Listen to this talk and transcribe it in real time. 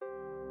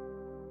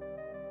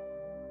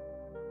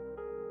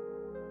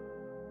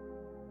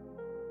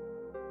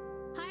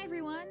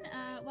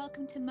everyone.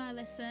 Welcome to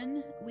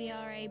Merlisten. We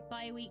are a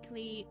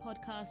bi-weekly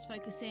podcast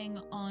focusing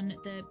on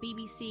the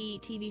BBC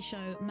TV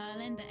show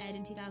Merlin that aired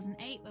in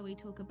 2008, where we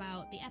talk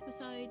about the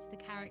episodes, the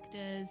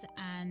characters,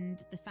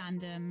 and the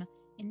fandom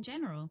in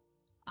general.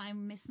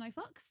 I'm Miss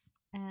Snowfox.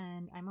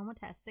 And I'm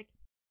Omotastic.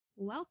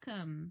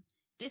 Welcome.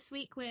 This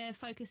week we're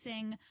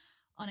focusing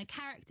on a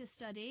character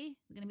study.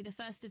 We're going to be the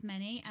first of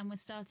many, and we're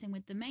starting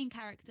with the main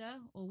character,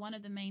 or one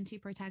of the main two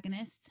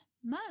protagonists,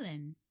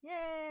 Merlin.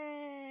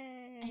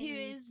 Yay! Who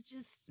is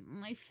just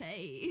my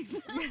fave.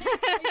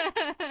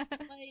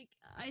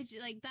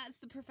 That's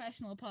the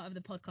professional part of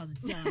the podcast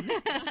done.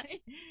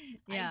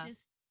 Yeah.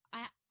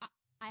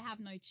 I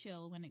have no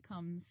chill when it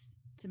comes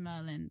to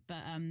Merlin, but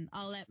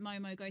I'll let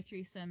Momo go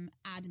through some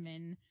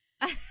admin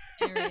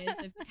areas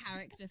of the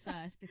character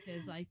first,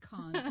 because I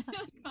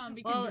can't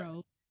be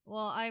controlled.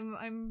 Well,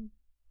 I'm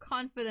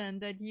confident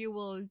that you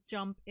will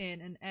jump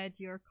in and add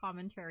your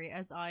commentary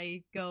as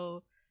I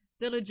go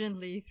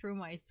diligently through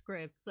my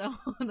script. So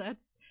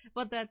that's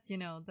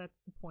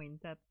the point.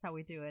 That's how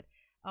we do it.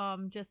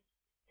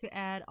 Just to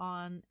add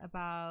on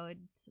about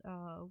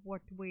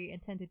what we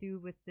intend to do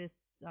with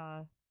this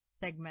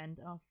segment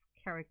of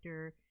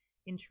character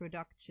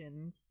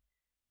introductions.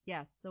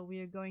 Yes, so we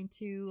are going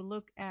to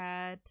look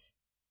at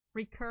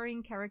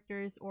recurring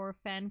characters or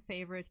fan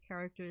favorite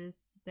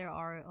characters. There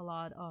are a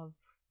lot of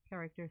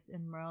characters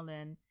in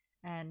Merlin,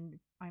 and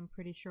I'm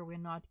pretty sure we're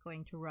not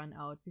going to run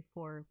out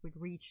before we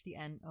reach the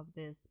end of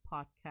this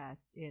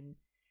podcast in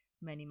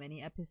many,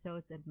 many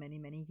episodes and many,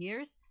 many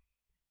years.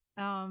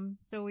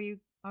 So we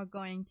are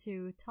going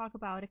to talk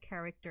about a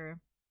character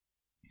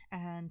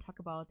and talk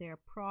about their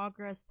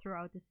progress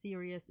throughout the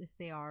series, if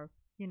they are,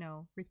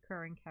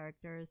 recurring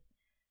characters.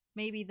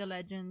 Maybe the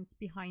legends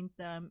behind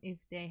them, if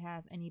they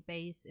have any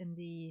base in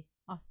the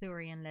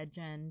Arthurian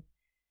legend,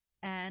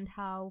 and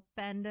how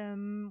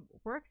fandom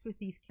works with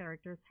these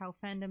characters, how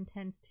fandom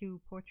tends to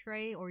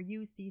portray or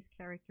use these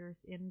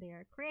characters in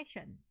their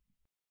creations.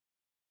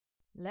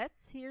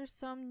 Let's hear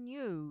some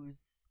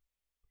news.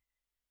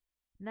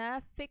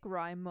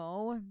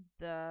 NaFiGRaimo,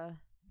 the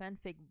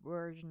fanfic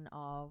version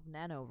of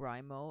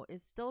NaNoWriMo,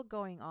 is still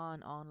going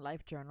on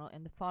LiveJournal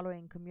in the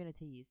following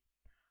communities: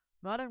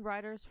 Merlin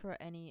writers for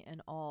any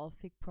and all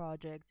fic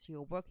projects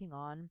you're working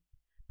on,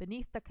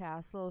 Beneath the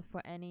Castle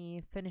for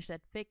any finished at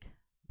fic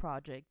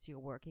projects you're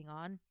working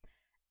on,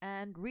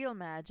 and Real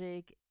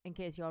Magic in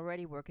case you're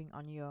already working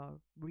on your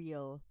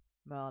real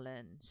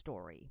Merlin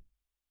story.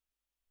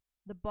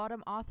 The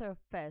Bottom Author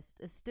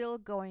Fest is still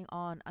going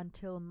on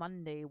until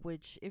Monday,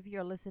 which, if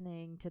you're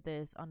listening to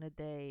this on the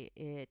day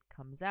it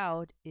comes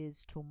out,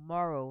 is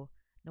tomorrow,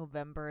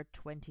 November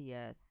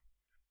 20th.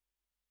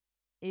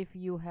 If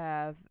you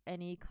have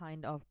any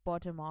kind of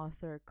bottom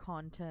author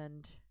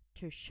content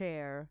to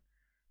share,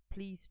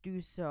 please do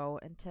so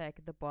and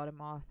tag the bottom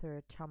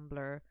author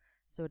Tumblr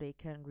so they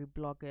can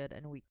reblog it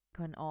and we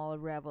can all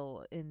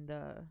revel in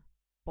the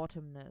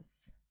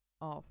bottomness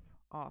of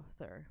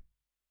author.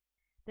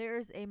 There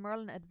is a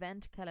Merlin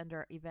Advent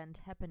Calendar event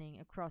happening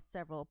across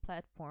several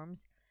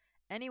platforms.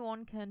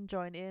 Anyone can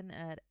join in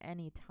at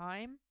any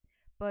time,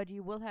 but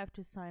you will have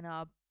to sign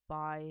up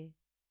by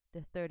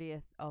the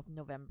 30th of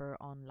November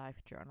on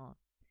LiveJournal.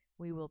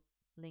 We will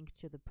link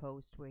to the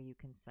post where you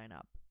can sign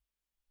up.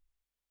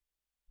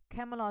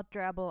 Camelot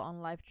Drabble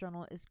on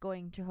LiveJournal is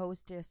going to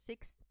host their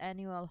 6th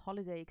annual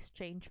Holiday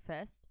Exchange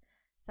Fest.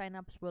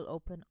 Sign-ups will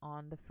open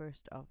on the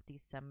 1st of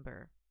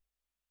December.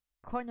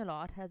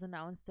 Coin-A-Lot has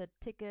announced that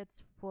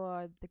tickets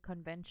for the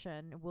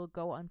convention will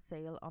go on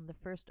sale on the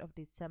 1st of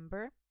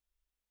December.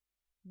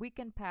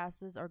 Weekend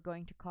passes are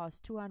going to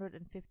cost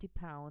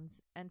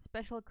 £250, and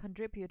special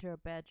contributor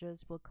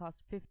badges will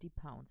cost £50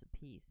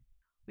 apiece.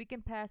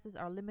 Weekend passes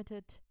are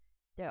limited.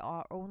 There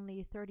are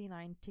only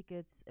 39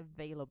 tickets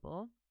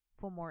available.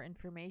 For more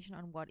information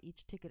on what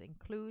each ticket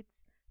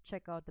includes,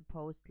 check out the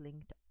post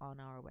linked on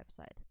our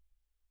website.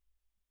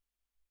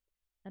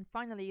 And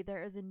finally,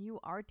 there is a new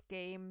art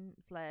game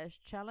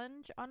 /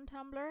 challenge on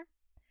Tumblr.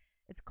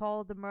 It's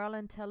called the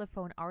Merlin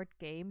Telephone Art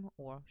Game,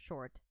 or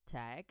short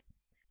TAG.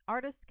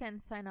 Artists can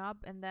sign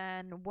up, and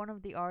then one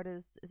of the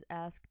artists is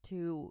asked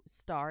to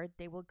start.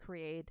 They will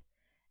create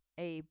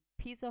a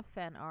piece of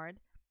fan art,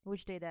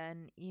 which they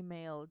then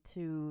email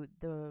to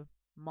the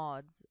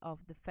mods of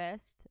the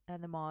fest,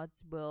 and the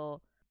mods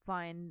will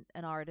find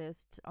an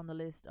artist on the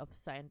list of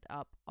signed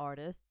up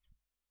artists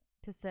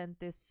to send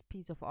this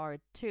piece of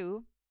art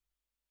to,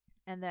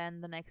 and then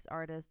the next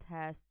artist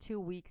has 2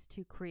 weeks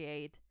to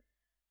create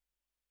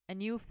a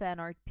new fan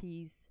art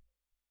piece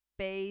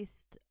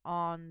based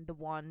on the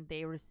one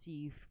they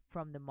received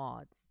from the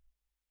mods,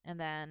 and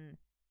then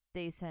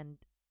they send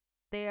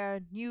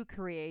their new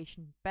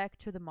creation back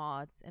to the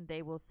mods, and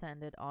they will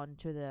send it on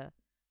to the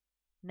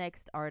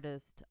next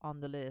artist on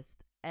the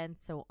list, and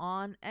so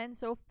on and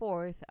so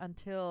forth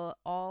until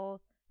all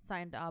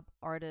signed up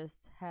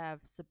artists have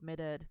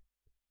submitted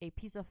a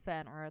piece of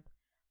fan art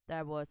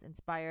that was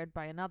inspired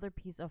by another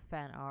piece of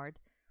fan art.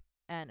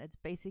 And it's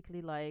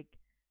basically like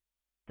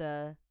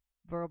the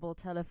verbal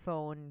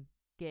telephone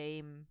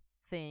game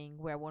thing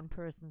where one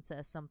person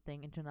says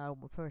something into another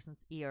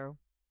person's ear,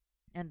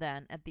 and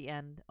then at the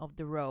end of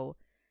the row,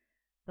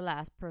 the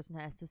last person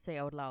has to say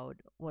out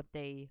loud what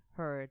they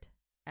heard,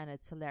 and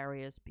it's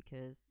hilarious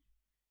because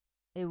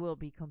it will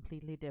be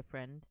completely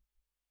different.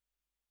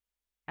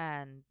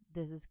 And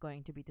this is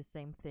going to be the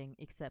same thing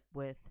except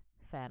with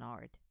fan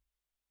art.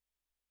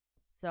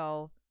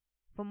 So,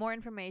 for more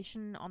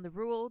information on the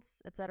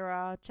rules,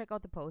 etc., check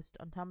out the post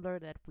on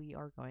Tumblr that we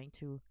are going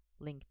to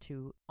link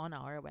to on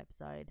our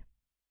website.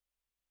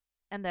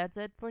 And that's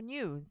it for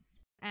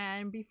news.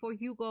 And before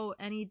you go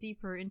any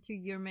deeper into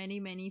your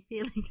many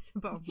feelings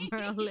about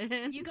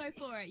Merlin, You go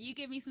for it. You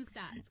give me some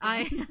stats.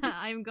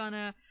 I'm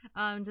gonna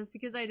just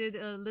because I did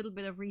a little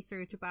bit of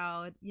research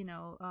about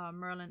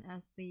Merlin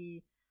as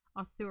the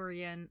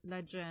Arthurian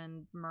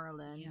legend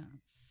Merlin. Yes.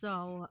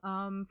 So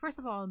first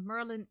of all,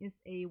 Merlin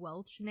is a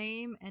Welsh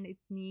name and it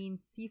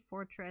means sea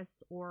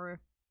fortress or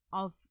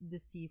of the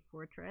sea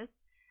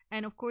fortress.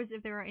 And of course,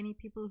 if there are any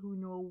people who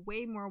know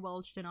way more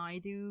Welsh than I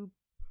do,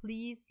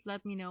 please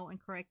let me know and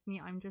correct me.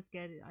 I'm just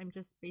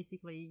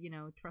basically,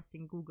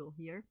 trusting Google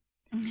here.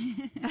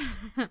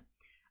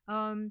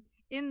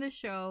 In the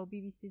show,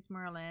 BBC's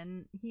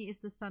Merlin, he is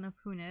the son of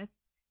Huneth,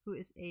 who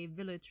is a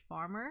village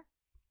farmer,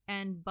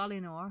 and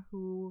Balinor,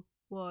 who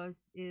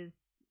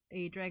is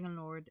a dragon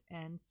lord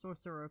and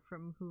sorcerer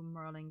from whom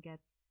Merlin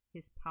gets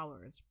his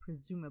powers,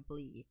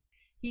 presumably.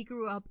 He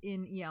grew up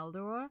in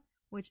Ealdor,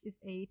 which is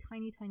a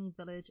tiny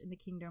village in the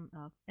kingdom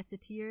of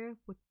Essetir,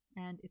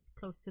 and it's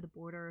close to the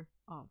border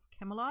of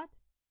Camelot.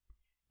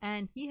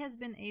 And he has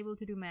been able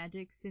to do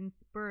magic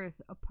since birth,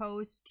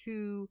 opposed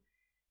to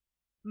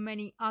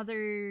many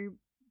other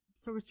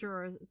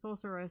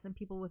sorcerers and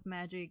people with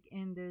magic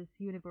in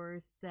this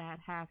universe that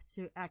have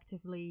to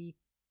actively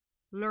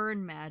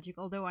learn magic,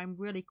 although I'm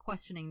really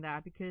questioning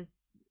that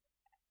because,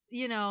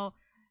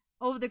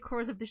 over the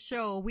course of the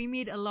show, we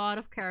meet a lot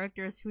of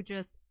characters who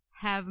just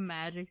have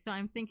magic, so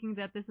I'm thinking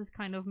that this is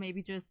kind of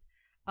maybe just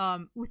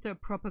Uther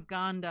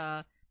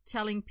propaganda,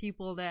 telling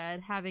people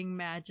that having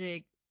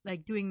magic,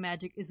 like doing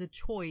magic, is a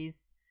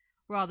choice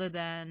rather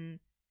than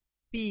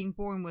being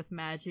born with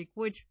magic,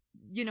 which,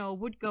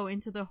 would go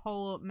into the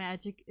whole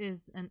magic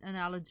is an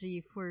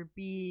analogy for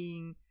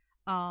being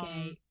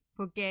Gay.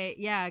 for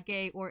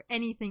gay or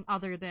anything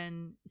other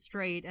than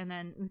straight, and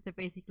then Uther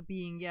basically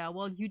being,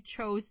 well, you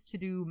chose to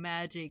do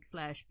magic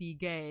 / be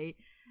gay,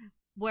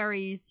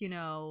 whereas,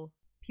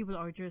 people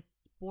are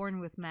just born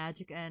with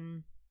magic,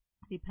 and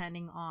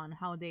depending on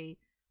how they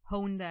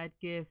hone that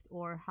gift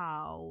or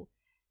how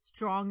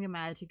strong the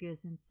magic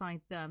is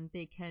inside them,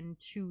 they can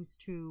choose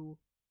to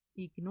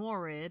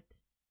ignore it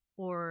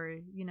or,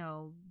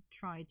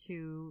 try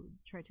to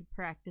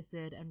practice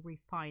it and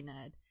refine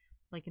it.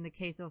 Like in the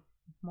case of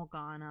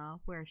Morgana,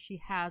 where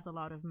she has a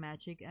lot of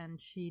magic and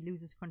she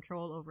loses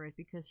control over it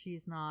because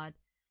she's not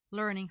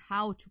learning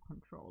how to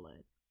control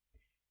it.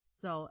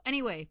 So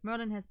anyway,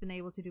 Merlin has been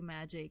able to do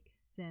magic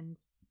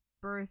since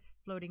birth,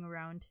 floating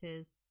around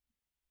his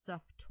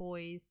stuffed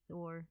toys,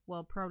 or,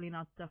 well, probably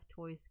not stuffed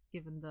toys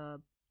given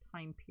the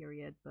time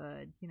period,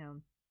 but,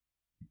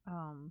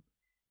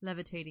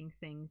 levitating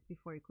things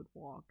before he could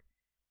walk.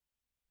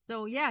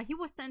 So yeah, he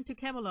was sent to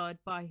Camelot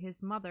by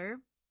his mother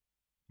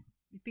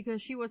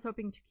because she was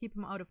hoping to keep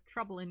him out of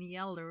trouble in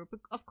Ealdor. But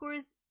of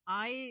course,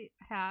 I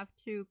have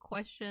to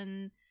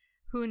question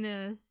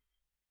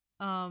Huneth's,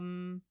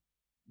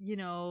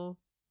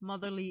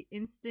 motherly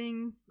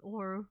instincts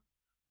or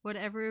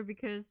whatever,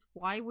 because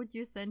why would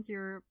you send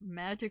your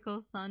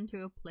magical son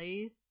to a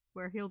place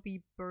where he'll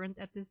be burnt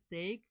at the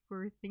stake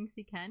for things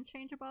he can't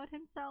change about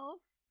himself?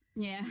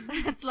 Yeah.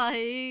 That's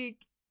like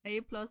A+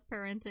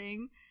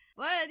 parenting.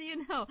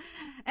 Well,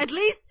 at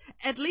least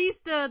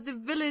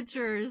the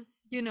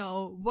villagers,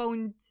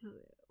 won't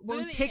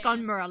Bully pick him.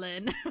 on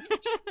Merlin.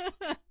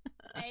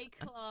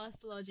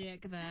 A-class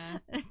logic there.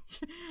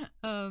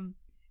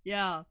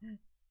 Yeah.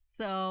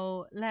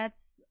 So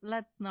let's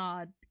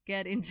not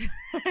get into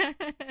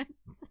it.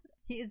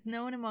 He is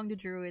known among the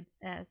druids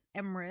as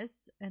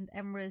Emrys, and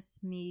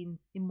Emrys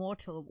means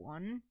immortal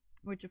one,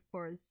 which of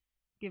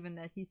course, given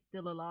that he's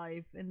still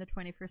alive in the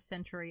 21st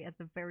century at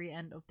the very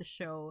end of the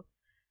show,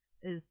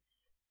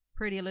 is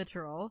pretty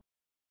literal.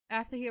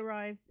 After he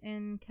arrives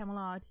in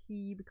Camelot,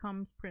 he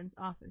becomes Prince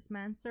Arthur's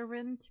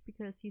manservant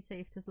because he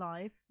saved his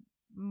life,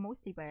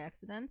 mostly by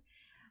accident,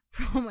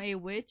 from a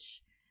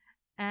witch.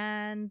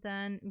 And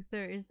then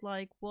Uther is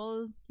like,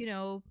 well,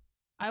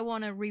 I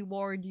want to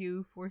reward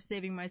you for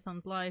saving my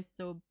son's life,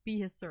 so be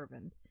his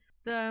servant.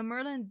 The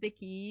Merlin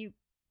Wiki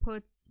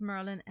puts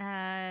Merlin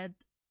at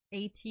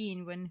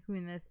 18 when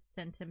Huneth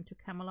sent him to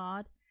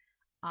Camelot.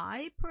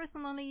 I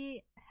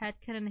personally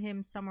headcanon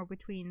him somewhere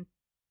between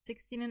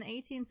 16 and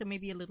 18, so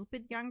maybe a little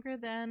bit younger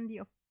than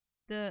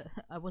the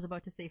I was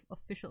about to say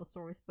official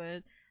source,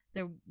 but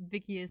the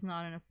wiki is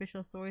not an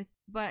official source.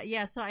 But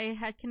yeah, so I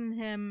headcanon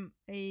him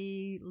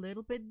a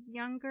little bit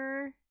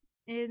younger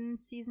in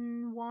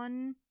season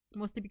 1,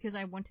 mostly because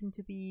I want him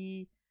to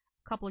be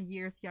a couple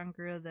years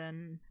younger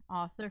than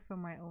Arthur for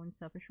my own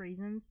selfish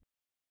reasons.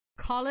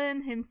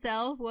 Colin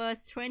himself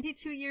was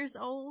 22 years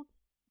old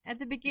at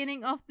the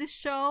beginning of the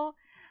show,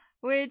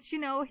 which, he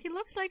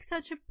looks like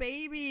such a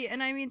baby.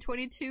 And I mean,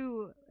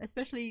 22,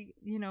 especially,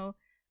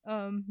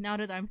 now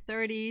that I'm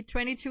 30,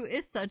 22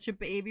 is such a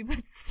baby,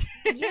 but still.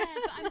 Yeah,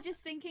 but I'm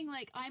just thinking,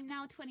 like, I'm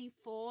now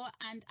 24,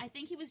 and I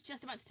think he was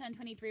just about to turn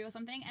 23 or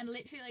something, and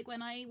literally, like,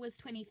 when I was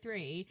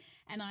 23,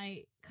 and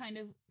I kind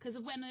of, because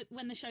of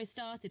when the show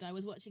started, I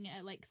was watching it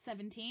at, like,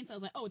 17, so I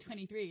was like, oh,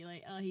 23,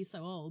 like, oh, he's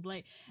so old,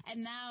 like,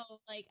 and now,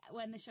 like,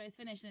 when the show's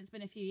finished, and it's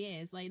been a few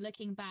years, like,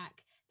 looking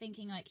back,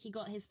 thinking, like, he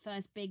got his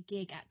first big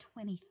gig at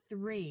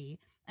 23,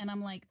 and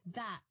I'm like,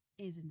 that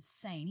is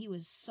insane. He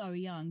was so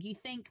young. You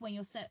think when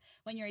you're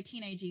a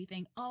teenager, you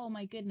think, oh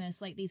my goodness,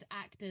 like these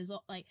actors,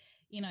 like,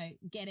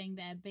 getting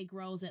their big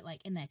roles at like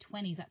in their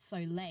 20s, that's so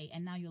late.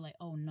 And now you're like,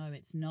 oh no,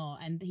 it's not.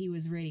 And he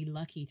was really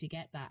lucky to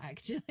get that,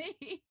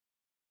 actually.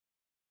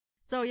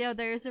 So yeah,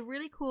 there's a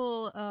really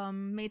cool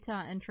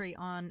meta entry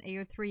on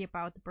AO3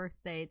 about the birth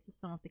dates of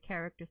some of the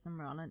characters in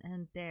Merlin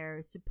and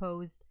their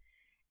supposed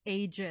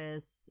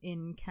ages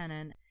in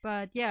canon.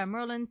 But yeah,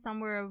 Merlin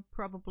somewhere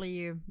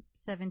probably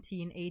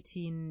 17,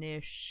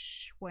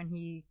 18-ish when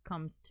he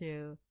comes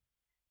to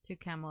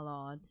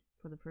Camelot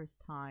for the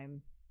first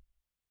time.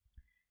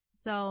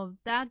 So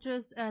that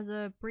just as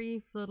a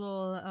brief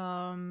little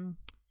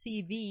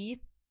CV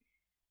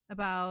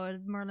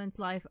about Merlin's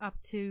life up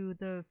to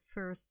the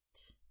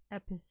first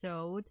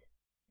episode.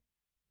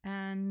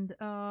 And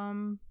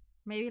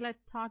maybe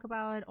let's talk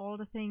about all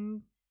the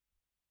things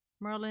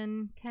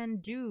Merlin can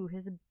do,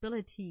 his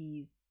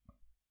abilities.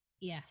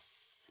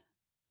 Yes.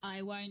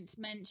 I won't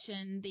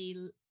mention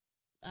the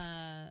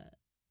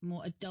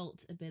more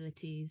adult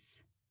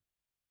abilities.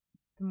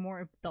 The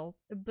more adult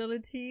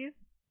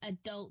abilities?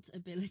 Adult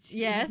abilities.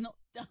 Yes.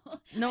 Not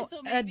dull. No,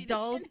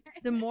 adult.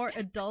 The more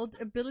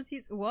adult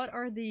abilities. What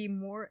are the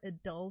more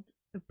adult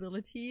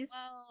abilities?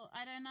 Well,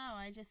 I don't know.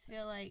 I just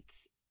feel like,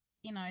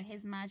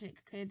 his magic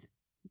could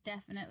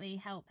definitely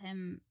help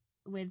him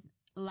with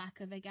lack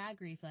of a gag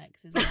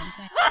reflex, is what I'm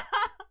saying.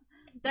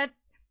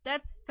 That's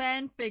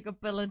fanfic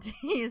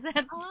abilities.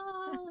 That's...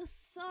 Oh,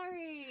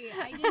 sorry.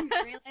 I didn't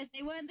realize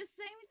they weren't the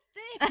same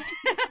thing.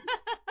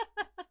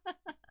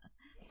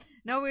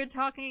 No, we're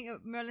talking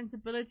Merlin's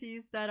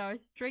abilities that are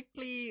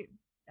strictly,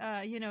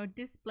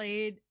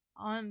 displayed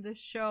on the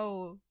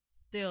show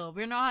still.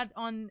 We're not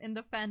in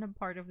the fandom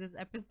part of this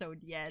episode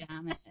yet.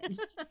 Damn it.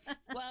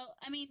 Well,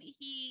 I mean,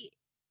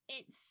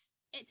 it's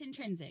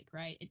intrinsic,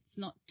 right? It's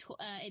not,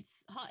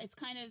 it's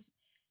kind of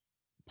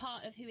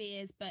part of who he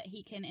is, but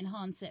he can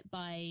enhance it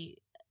by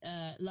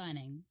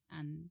learning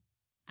and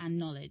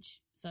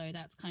knowledge. So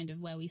that's kind of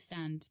where we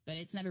stand, but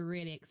it's never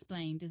really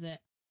explained, is it?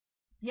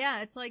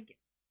 Yeah, it's like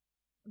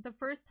the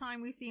first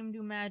time we see him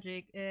do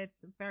magic,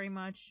 it's very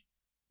much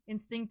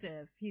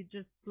instinctive. He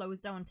just slows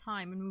down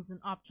time and moves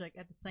an object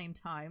at the same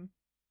time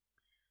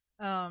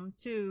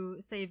to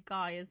save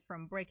Gaius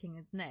from breaking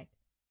his neck.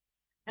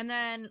 And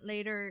then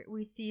later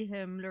we see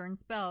him learn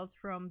spells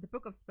from the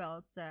Book of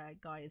Spells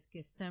that Gaius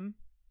gives him.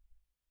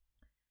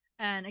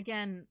 And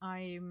again,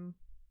 I'm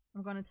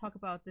going to talk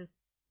about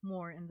this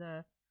more in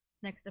the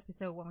next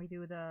episode when we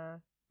do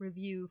the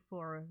review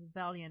for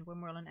Valiant, where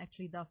Merlin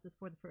actually does this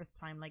for the first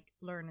time, like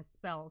learn a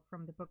spell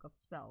from the Book of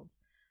Spells.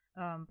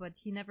 But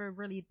he never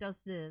really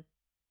does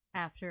this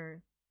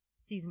after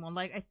season 1.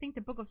 Like, I think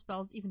the Book of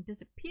Spells even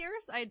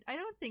disappears. I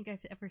don't think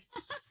I've ever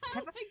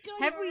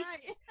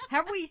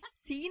have we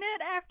seen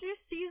it after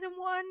season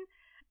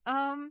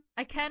 1?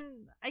 I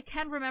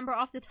can't remember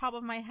off the top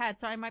of my head,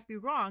 so I might be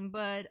wrong,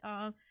 but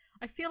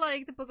I feel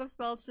like the Book of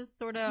Spells just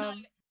sort of...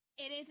 No,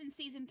 it is in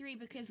season 3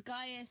 because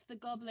Gaius the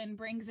Goblin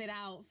brings it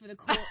out for the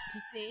court to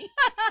see.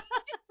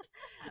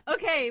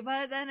 Okay,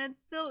 but then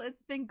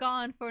it's been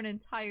gone for an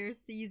entire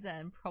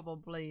season,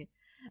 probably.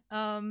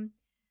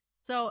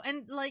 So,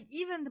 and like,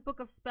 even the Book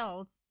of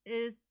Spells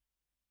is,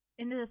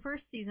 in the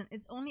first season,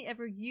 it's only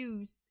ever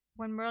used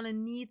when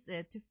Merlin needs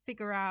it to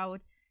figure out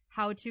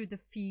how to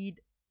defeat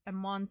a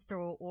monster,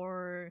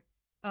 or,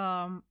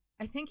 I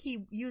think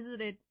he uses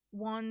it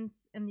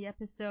once in the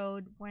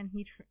episode when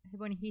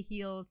he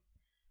heals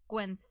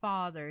Gwen's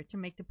father to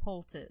make the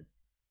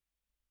poultice.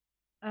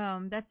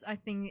 I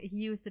think he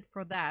used it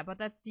for that, but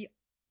that's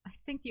I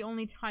think the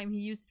only time he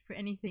used it for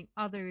anything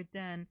other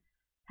than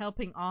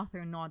helping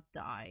Arthur not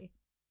die.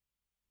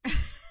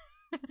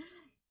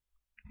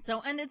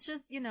 So, and it's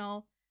just, he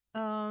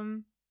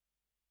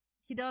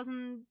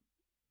doesn't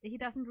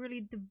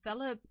really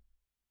develop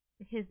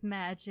his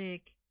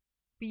magic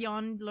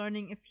beyond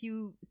learning a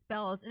few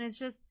spells, and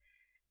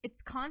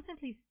it's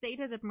constantly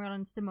stated that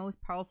Merlin's the most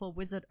powerful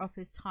wizard of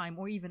his time,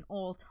 or even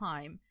all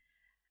time.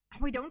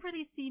 And we don't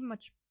really see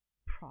much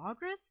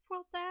progress for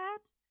that.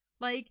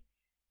 Like,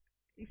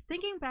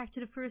 thinking back to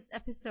the first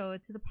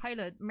episode, to the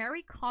pilot,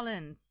 Mary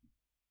Collins,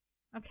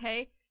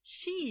 okay,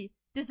 she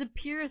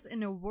disappears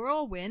in a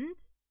whirlwind,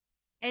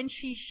 and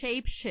she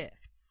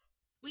shapeshifts.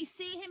 We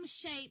see him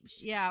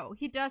shapeshift. Yeah,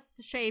 he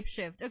does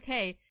shapeshift,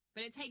 okay.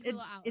 But it takes a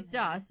lot out of him. It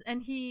does,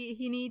 and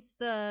he needs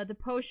the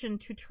potion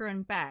to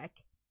turn back,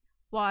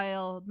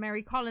 while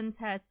Mary Collins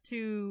has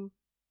to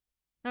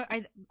No,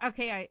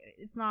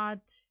 it's not,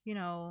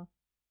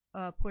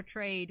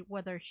 portrayed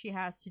whether she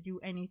has to do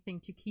anything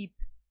to keep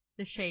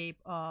the shape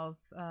of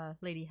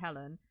Lady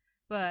Helen,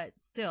 but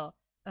still,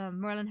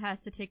 Merlin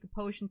has to take a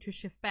potion to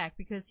shift back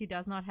because he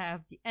does not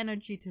have the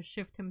energy to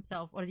shift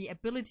himself or the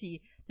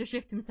ability to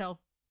shift himself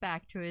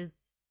back to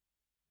his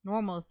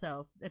normal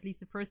self. At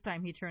least the first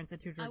time he turns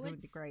into Dragoon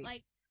the Great.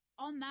 Like,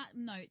 on that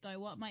note, though,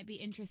 what might be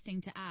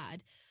interesting to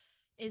add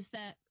is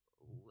that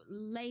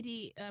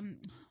Lady,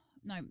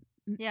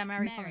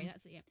 Mary Collins.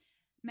 That's it, yeah.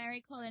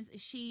 Mary Collins,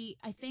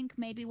 I think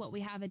maybe what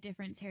we have a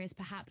difference here is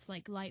perhaps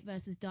like light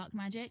versus dark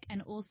magic.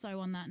 And also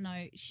on that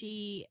note,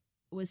 she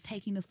was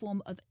taking the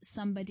form of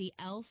somebody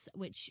else,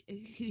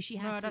 who she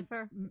had to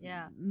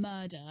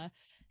murder.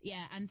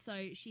 Yeah. And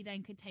so she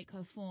then could take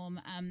her form,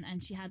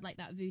 and she had like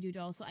that voodoo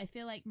doll. So I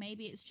feel like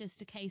maybe it's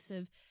just a case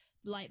of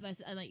light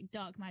versus like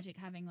dark magic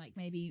having like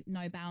maybe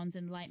no bounds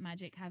and light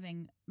magic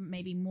having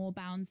maybe more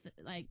bounds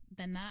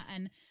than that.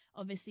 And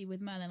obviously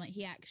with Merlin, like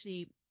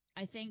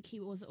I think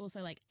he was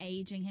also like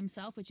aging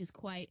himself, which is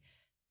quite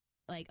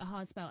like a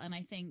hard spell. And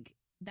I think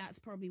that's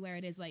probably where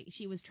it is. Like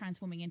she was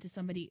transforming into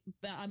somebody,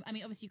 but I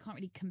mean, obviously you can't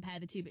really compare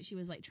the two, but she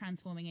was like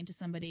transforming into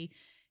somebody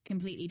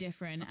completely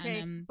different.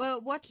 Okay, and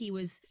but what's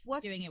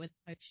doing it with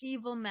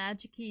evil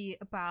magic-y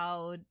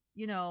about,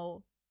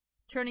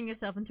 turning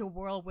yourself into a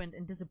whirlwind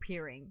and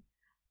disappearing?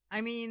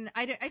 I mean,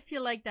 I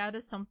feel like that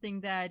is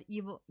something that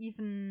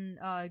even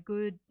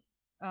good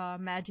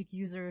magic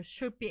users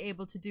should be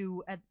able to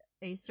do at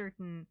a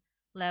certain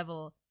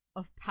level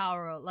of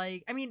power.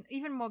 Like, I mean,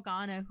 even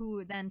Morgana,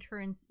 who then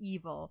turns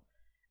evil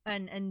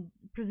and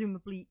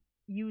presumably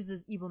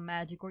uses evil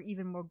magic, or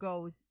even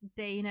Morgause,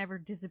 they never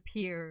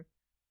disappear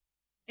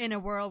in a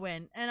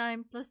whirlwind. And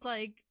I'm just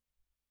like,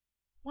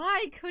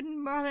 why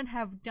couldn't Merlin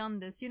have done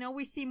this?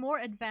 We see more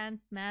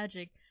advanced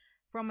magic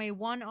from a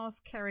one-off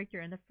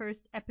character in the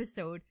first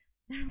episode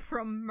than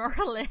from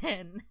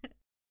Merlin.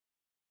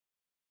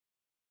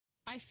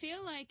 I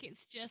feel like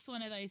it's just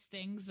one of those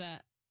things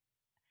that,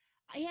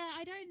 yeah,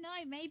 I don't know.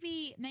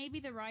 Maybe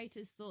the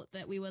writers thought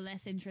that we were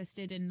less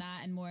interested in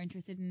that and more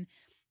interested in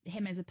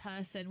him as a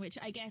person, which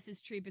I guess is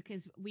true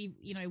because we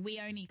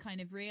only kind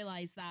of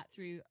realized that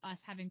through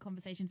us having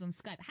conversations on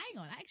Skype. Hang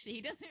on, actually,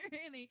 he doesn't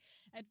really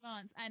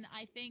advance. And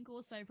I think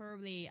also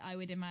probably I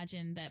would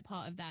imagine that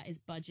part of that is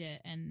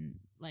budget and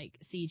like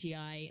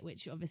CGI,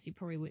 which obviously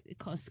probably would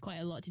cost quite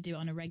a lot to do it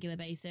on a regular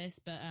basis.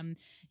 But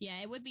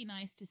yeah, it would be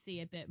nice to see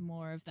a bit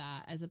more of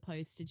that as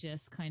opposed to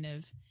just kind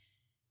of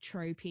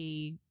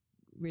tropey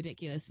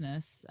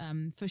ridiculousness,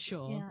 for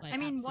sure. Yeah. Like, I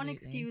mean, absolutely. one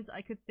excuse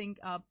I could think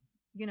up,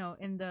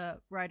 in the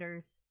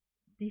writer's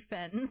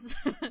defense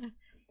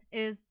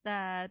is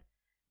that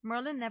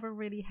Merlin never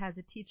really has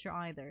a teacher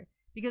either,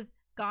 because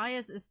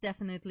Gaius is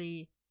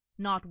definitely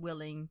not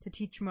willing to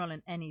teach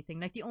Merlin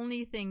anything. Like, the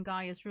only thing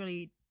Gaius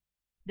really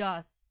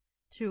does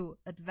to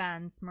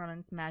advance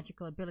Merlin's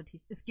magical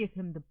abilities is give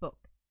him the book.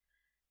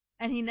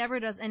 And he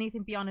never does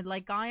anything beyond it.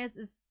 Like, Gaius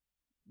is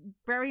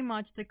very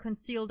much the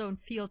conceal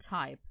don't feel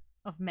type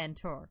of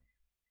mentor.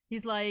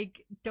 He's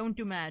like, don't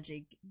do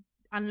magic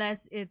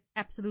unless it's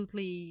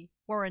absolutely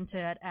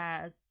warranted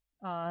as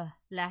a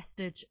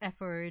last-ditch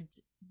effort.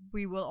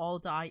 We will all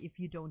die if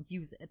you don't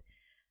use it.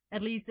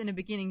 At least in the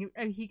beginning,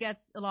 he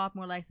gets a lot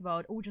more lax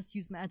about, just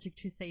use magic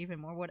to save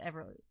him or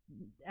whatever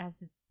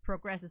as it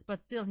progresses.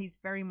 But still, he's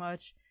very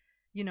much,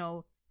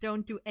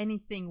 don't do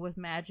anything with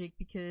magic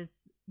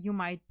because you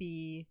might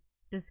be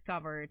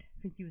discovered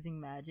for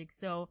using magic.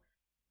 So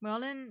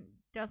Merlin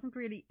doesn't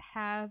really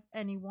have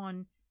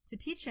anyone to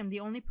teach him.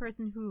 The only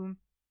person who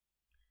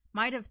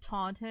might have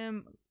taught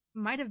him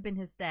might have been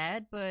his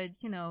dad, but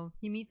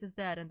he meets his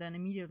dad and then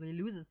immediately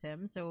loses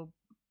him, so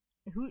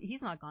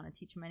he's not gonna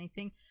teach him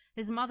anything.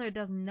 His mother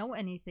doesn't know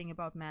anything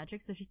about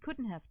magic, so she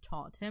couldn't have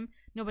taught him.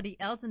 Nobody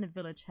else in the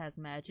village has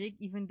magic,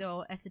 even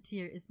though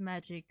Essetir is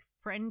magic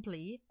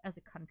friendly as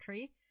a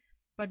country,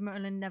 but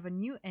Merlin never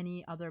knew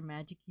any other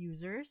magic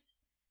users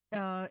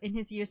in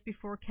his years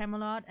before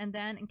Camelot. And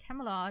then in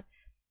Camelot,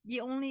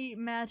 the only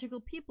magical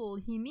people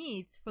he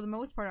meets, for the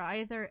most part, are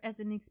either as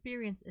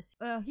inexperienced as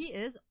he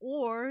is,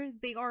 or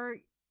they are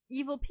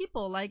evil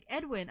people like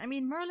Edwin. I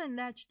mean, Merlin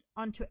latched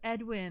onto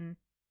Edwin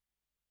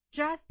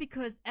just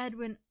because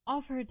Edwin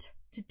offered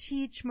to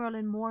teach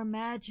Merlin more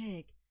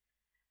magic.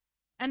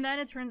 And then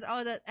it turns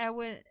out that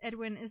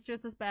Edwin is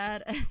just as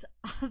bad as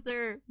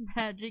other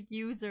magic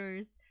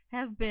users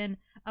have been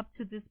up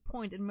to this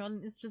point, and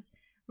Merlin is just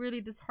really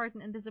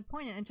disheartened and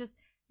disappointed, and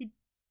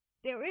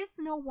there is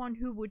no one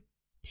who would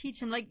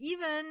teach him. Like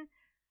even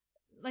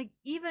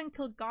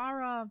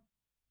Kilgara,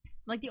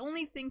 like the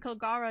only thing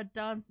Kilgara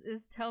does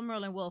is tell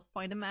Merlin, well,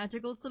 find a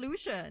magical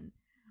solution.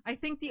 I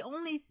think the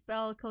only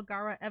spell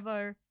Kilgara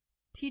ever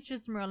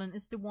teaches Merlin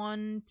is the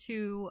one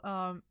to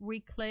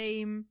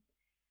reclaim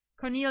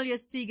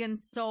Cornelius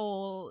Segan's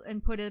soul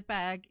and put it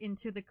back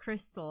into the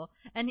crystal.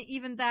 And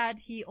even that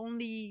he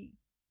only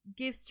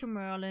gives to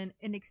Merlin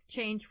in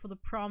exchange for the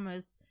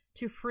promise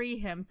to free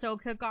him. So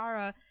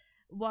Kilgara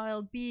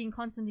while being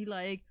constantly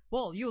like,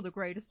 well, you're the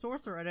greatest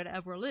sorcerer that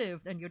ever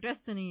lived, and your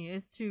destiny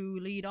is to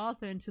lead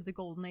Arthur into the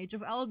golden age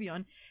of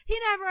Albion. He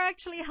never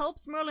actually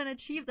helps Merlin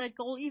achieve that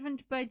goal, even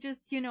by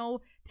just,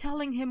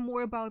 telling him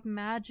more about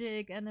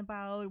magic and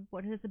about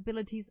what his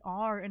abilities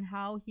are and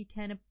how he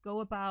can go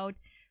about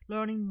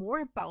learning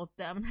more about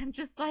them. And I'm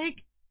just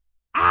like,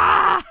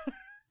 ah!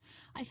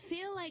 I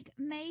feel like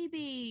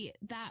maybe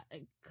that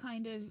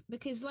kind of,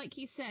 because like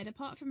you said,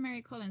 apart from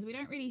Mary Collins, we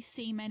don't really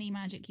see many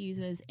magic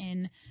users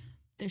in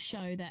the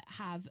show that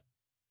have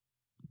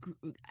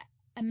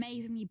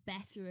amazingly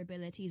better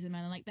abilities than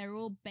Merlin. Like, they're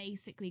all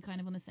basically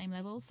kind of on the same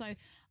level. So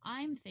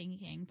I'm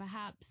thinking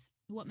perhaps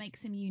what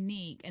makes him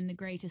unique and the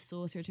greatest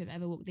sorcerer to have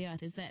ever walked the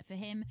earth is that for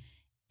him,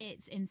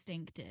 it's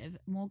instinctive.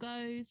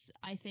 Morgause,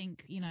 I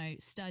think,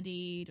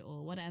 studied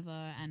or whatever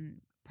and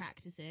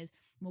practices.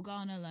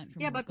 Morgana learned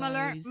from but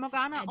Morgause.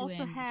 Morgana Edwin,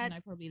 also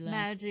had probably learned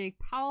magic,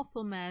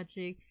 powerful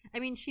magic. I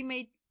mean, she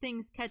made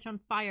things catch on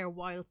fire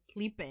while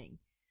sleeping.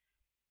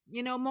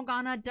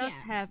 Morgana does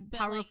have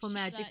powerful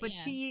magic, but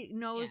she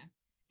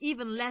knows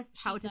even less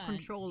how to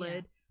control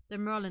it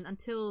than Merlin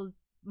until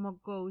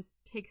Morgause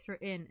takes her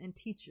in and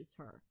teaches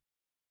her.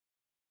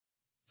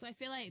 So I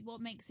feel like what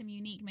makes him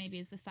unique maybe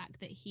is the fact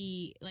that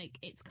he, like,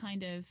 it's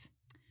kind of,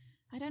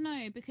 I don't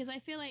know, because I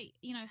feel like,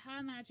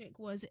 her magic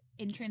was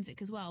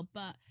intrinsic as well,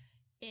 but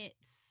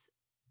it's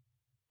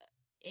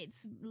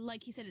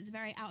like you said, it's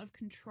very out of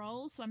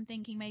control. So I'm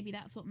thinking maybe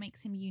that's what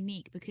makes him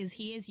unique, because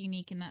he is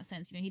unique in that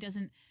sense.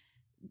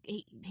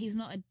 He's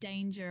not a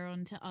danger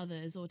unto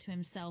others or to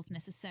himself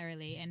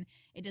necessarily, and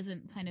it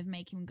doesn't kind of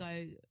make him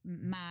go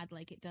mad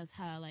like it does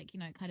her, like,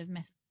 it kind of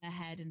messes with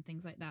her head and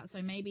things like that.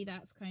 So maybe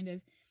that's kind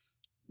of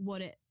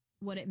what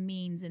it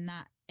means in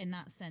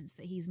that sense,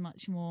 that he's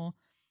much more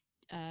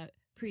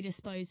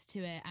predisposed to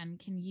it and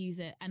can use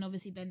it, and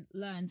obviously then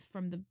learns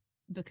from the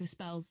Book of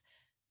Spells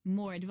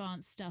more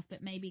advanced stuff.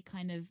 But maybe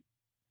kind of,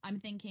 I'm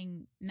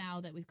thinking now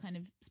that we've kind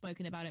of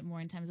spoken about it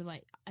more in terms of,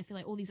 like, I feel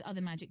like all these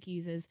other magic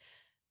users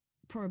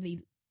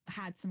probably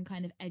had some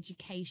kind of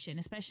education,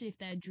 especially if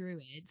they're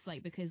druids,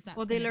 like, because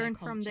that's they their learned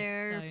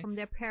culture, from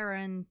their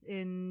parents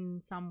in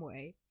some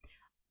way.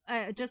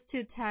 Just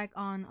to tag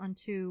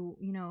onto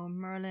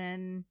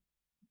Merlin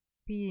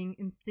being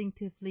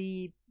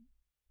instinctively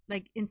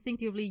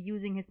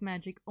using his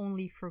magic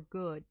only for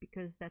good,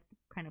 because that's the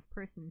kind of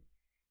person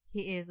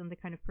he is and the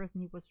kind of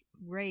person he was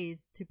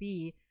raised to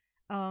be.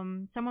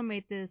 Someone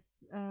made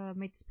this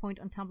point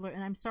on Tumblr,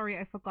 and I'm sorry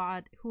I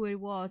forgot who it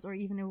was, or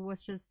even if it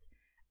was just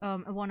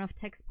a one-off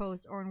text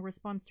post or in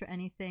response to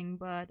anything,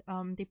 but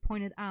they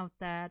pointed out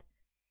that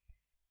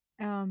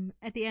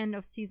at the end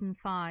of season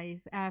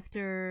 5,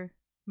 after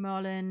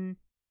Merlin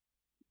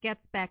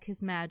gets back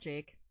his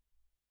magic,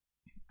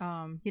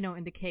 in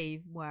the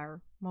cave where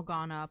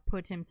Morgana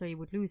put him so he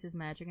would lose his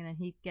magic, and then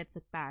he gets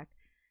it back.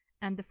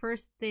 And the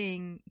first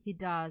thing he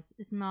does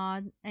is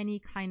not any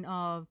kind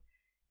of,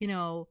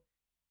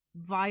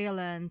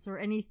 violence or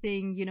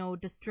anything,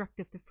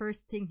 destructive. The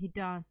first thing he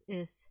does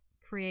is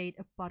create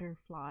a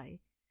butterfly.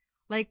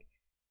 Like,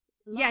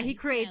 life. He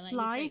creates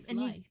life, and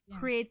he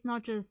creates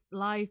not just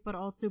life, but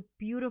also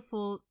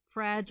beautiful,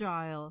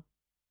 fragile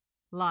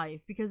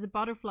life. Because a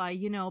butterfly,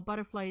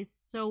 butterfly is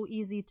so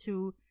easy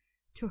to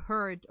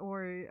hurt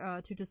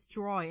or to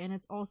destroy, and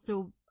it's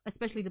also,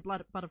 especially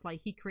the butterfly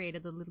he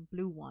created, the little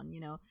blue one,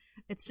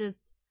 it's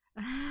just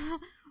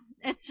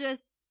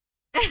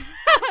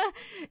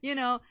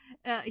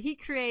he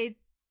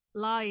creates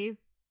life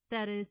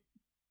that is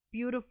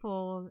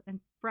beautiful and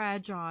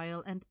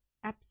fragile and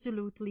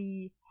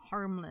absolutely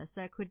harmless,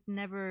 that could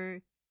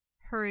never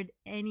hurt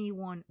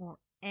anyone or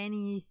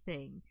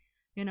anything,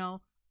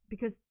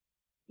 because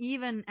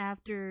even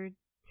after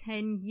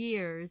 10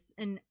 years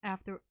and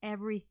after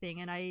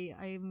everything,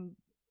 and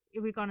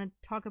we're gonna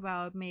talk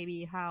about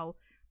maybe how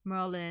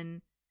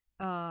Merlin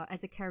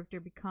as a character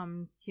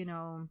becomes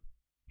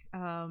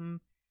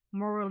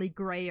morally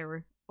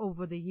grayer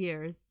over the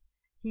years.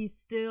 He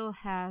still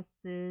has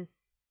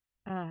this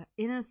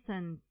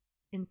innocence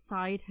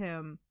inside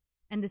him,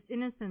 and this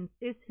innocence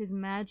is his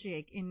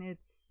magic in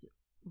its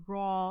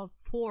raw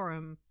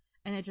form,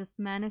 and it just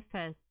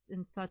manifests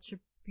in such a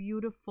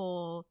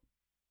beautiful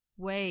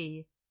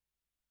way.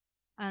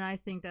 And I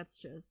think that's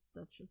just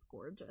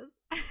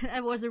gorgeous.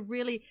 That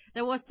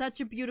was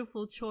such a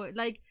beautiful choice.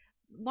 Like,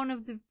 one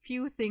of the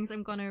few things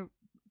I'm gonna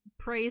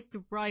praise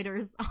the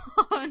writers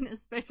on,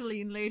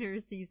 especially in later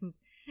seasons,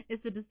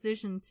 is the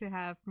decision to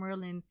have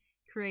Merlin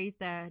create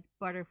that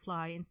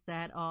butterfly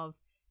instead of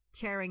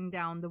tearing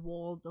down the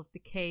walls of the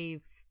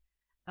cave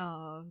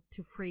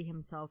to free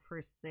himself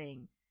first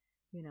thing,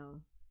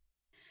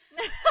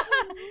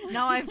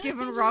 Now I've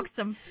given Rock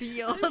some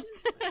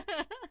feels.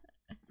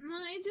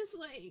 I just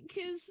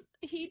because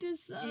he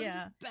deserved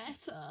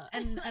better.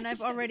 And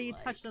I've already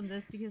touched on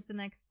this, because the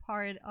next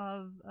part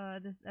of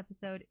this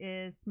episode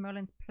is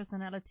Merlin's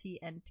personality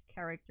and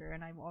character,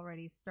 and I've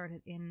already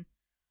started in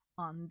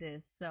on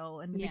this. So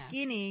in the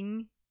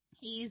beginning,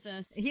 he is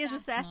a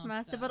sass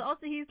master, but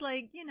also he's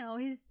like,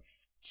 he's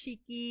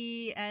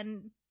cheeky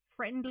and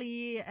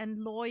friendly and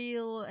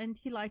loyal, and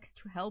he likes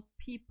to help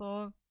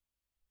people.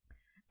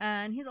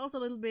 And he's also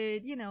a little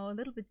bit, a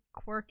little bit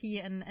quirky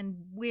and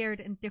weird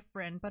and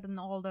different, but in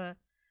all the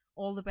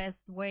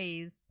best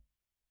ways.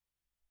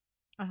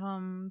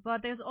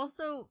 But there's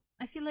also,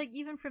 I feel like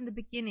even from the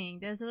beginning,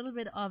 there's a little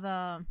bit of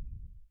a,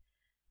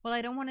 well,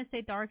 I don't want to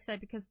say dark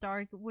side because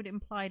dark would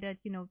imply that,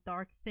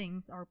 dark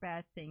things are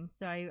bad things.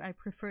 So I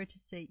prefer to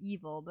say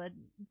evil, but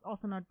it's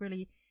also not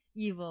really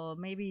evil.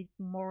 Maybe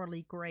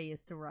morally gray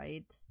is the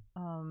right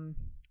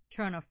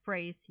turn of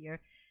phrase here.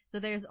 So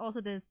there's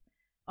also this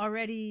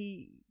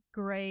already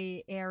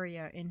gray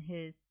area in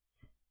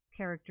his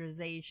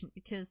characterization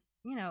because,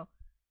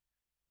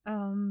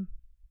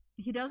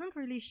 he doesn't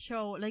really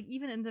show, like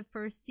even in the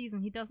first season,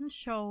 he doesn't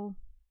show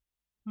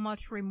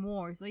much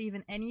remorse or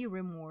even any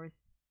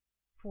remorse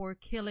for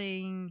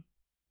killing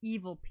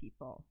evil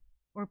people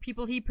or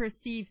people he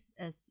perceives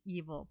as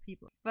evil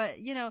people. But,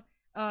 he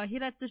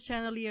lets the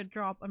chandelier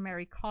drop on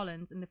Mary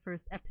Collins in the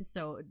first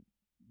episode.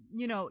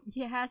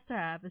 He has to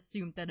have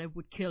assumed that it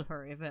would kill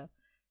her if a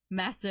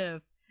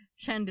massive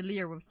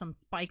chandelier with some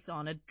spikes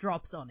on it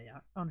drops on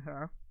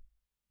her.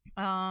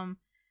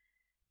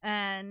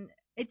 And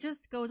it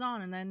just goes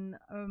on, and then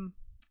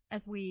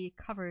as we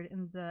covered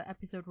in the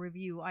episode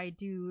review, I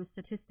did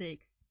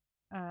statistics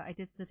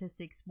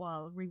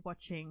while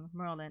rewatching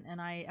Merlin, and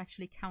I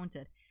actually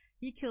counted.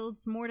 He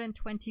kills more than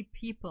 20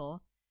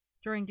 people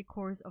during the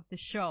course of the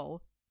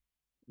show,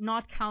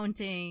 not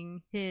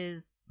counting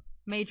his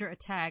major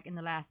attack in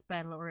the last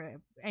battle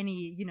or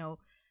any,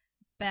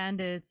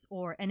 bandits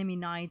or enemy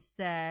knights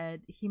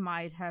that he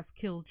might have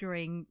killed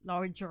during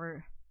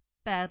larger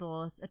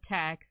battles,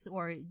 attacks,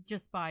 or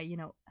just by,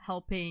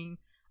 helping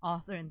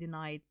Arthur and the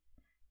knights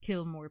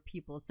kill more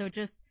people. So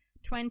just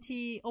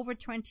over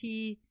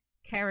 20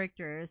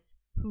 characters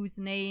whose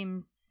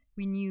names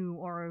we knew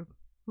or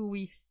who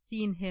we've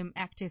seen him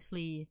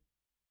actively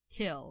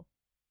kill.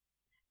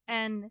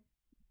 And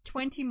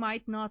 20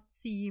 might not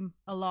seem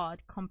a lot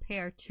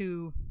compared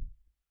to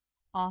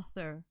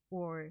Arthur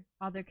or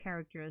other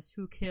characters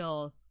who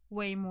kill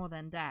way more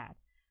than that.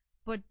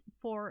 But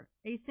for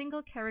a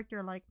single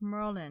character like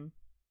Merlin,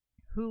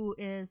 who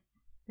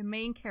is the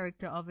main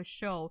character of a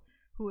show,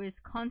 who is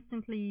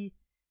constantly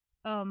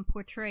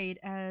portrayed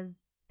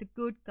as the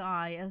good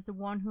guy, as the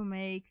one who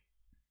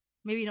makes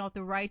maybe not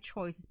the right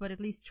choices, but at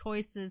least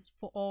choices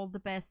for all the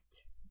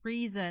best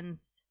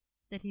reasons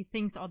that he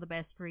thinks are the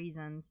best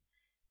reasons,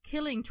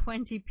 killing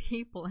 20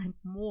 people and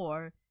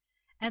more,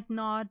 and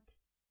not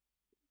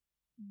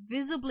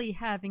visibly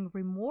having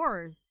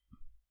remorse.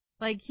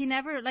 Like, he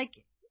never,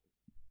 like...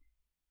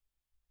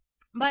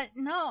 But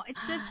no,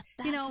 it's just,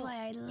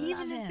 why I love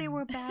even him. if they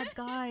were bad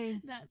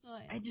guys, That's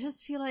why. I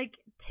just feel like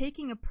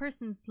taking a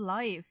person's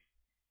life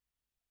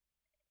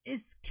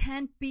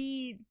can't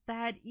be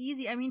that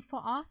easy. I mean, for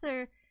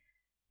Arthur,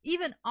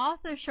 even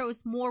Arthur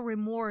shows more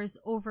remorse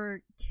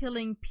over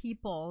killing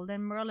people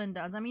than Merlin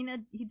does. I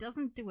mean, he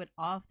doesn't do it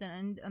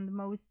often, and the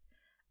most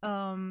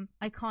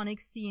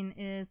iconic scene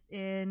is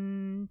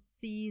in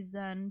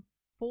season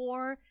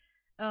 4,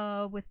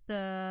 with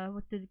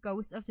the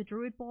ghost of the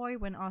Druid boy,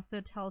 when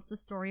Arthur tells the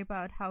story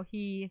about how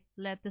he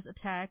led this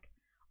attack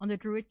on the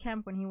Druid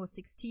camp when he was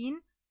 16.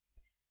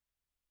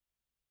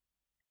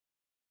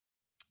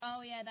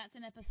 Oh yeah, that's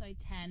in episode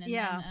 10, and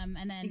Yeah,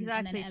 then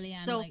exactly. And then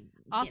Eliane So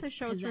Arthur gets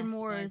shows possessed by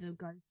remorse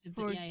the ghost of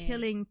for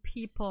killing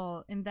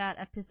people in that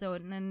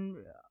episode, and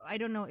then I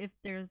don't know if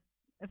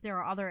there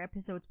are other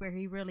episodes where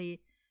he really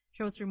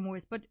shows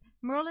remorse, but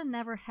Merlin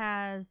never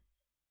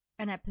has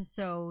an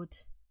episode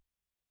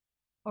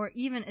or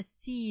even a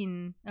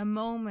scene, a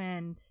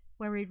moment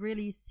where we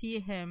really see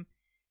him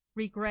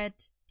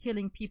regret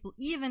killing people,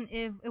 even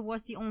if it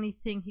was the only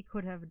thing he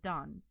could have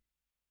done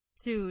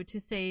to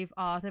save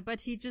Arthur.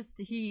 But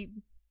he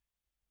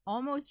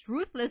almost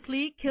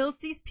ruthlessly kills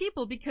these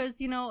people because,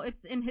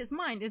 it's in his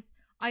mind. It's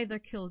either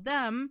kill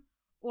them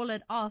or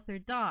let Arthur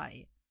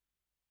die.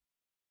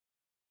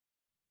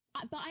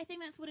 But I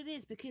think that's what it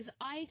is, because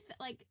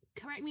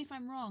correct me if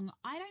I'm wrong,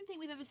 I don't think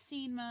we've ever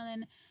seen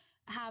Merlin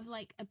have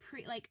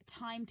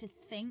time to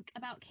think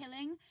about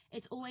killing.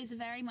 It's always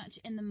very much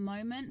in the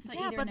moment. So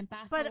either in a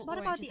battle, but what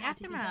or about it just the had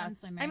to be done. aftermath?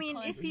 So Mary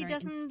Collins, if was he very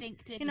doesn't,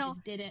 instinctive, he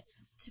just did it.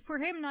 For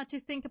him not to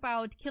think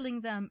about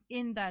killing them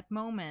in that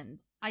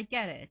moment, I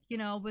get it.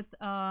 With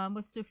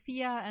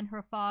Sophia and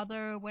her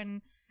father,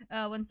 when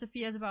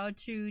Sophia's about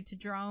to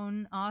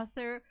drown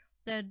Arthur,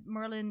 that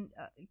Merlin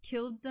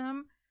kills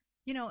them.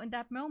 In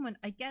that moment,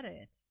 I get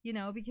it.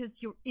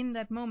 Because you're in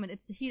that moment,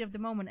 it's the heat of the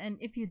moment, and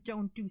if you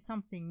don't do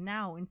something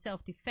now in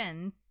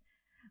self-defense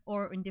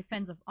or in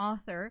defense of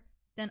Arthur,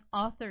 then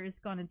Arthur is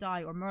gonna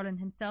die, or Merlin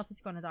himself is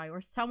gonna die,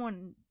 or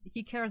someone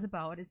he cares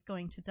about is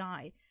going to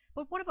die.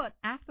 But what about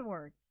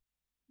afterwards?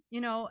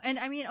 And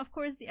I mean, of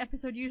course, the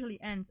episode usually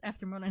ends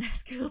after Merlin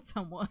has killed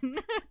someone.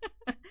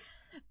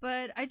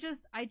 But I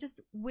just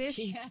wish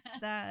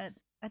that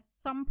at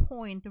some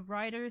point the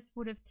writers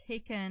would have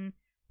taken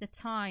the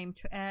time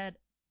to add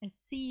a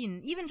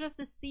scene, even just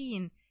a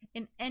scene,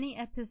 in any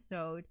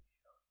episode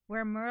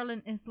where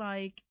Merlin is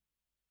like,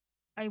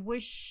 I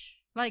wish,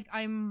 like,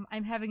 I'm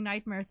having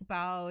nightmares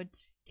about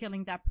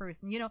killing that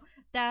person. You know,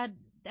 that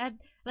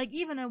like,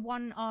 even a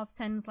one-off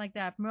sentence like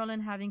that,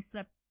 Merlin having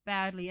slept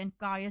badly and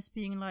Gaius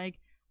being like,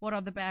 what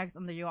are the bags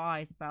under your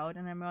eyes about?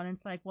 And then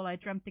Merlin's like, well, I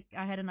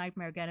had a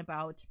nightmare again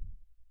about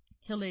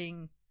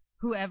killing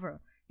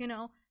whoever. You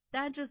know,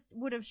 that just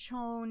would have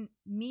shown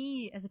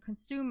me as a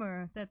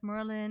consumer that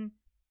Merlin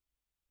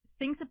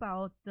thinks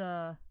about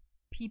the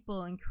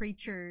people and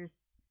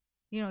creatures,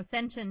 you know,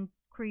 sentient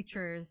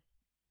creatures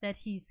that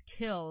he's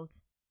killed,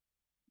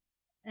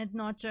 and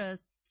not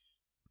just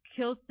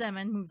kills them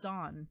and moves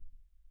on.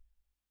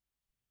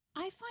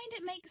 I find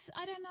it makes,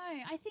 I don't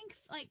know, I think,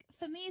 like,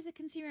 for me as a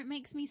consumer, it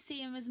makes me see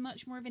him as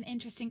much more of an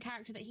interesting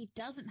character that he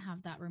doesn't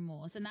have that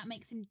remorse, and that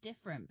makes him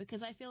different,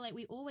 because I feel like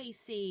we always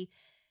see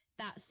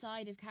that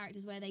side of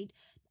characters where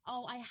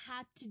I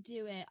had to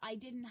do it, I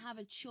didn't have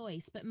a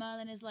choice, but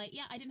Merlin is like,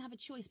 yeah, I didn't have a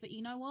choice, but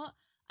you know what?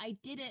 I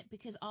did it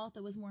because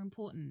Arthur was more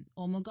important,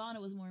 or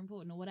Morgana was more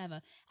important, or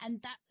whatever,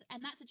 and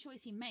that's a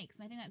choice he makes,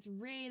 and I think that's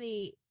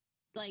really,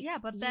 like, Yeah,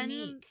 but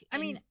unique then, I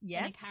mean,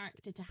 yes, in a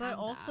character to have but that.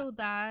 also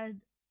that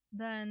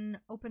then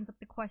opens up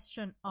the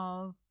question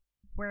of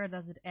where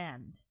does it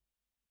end?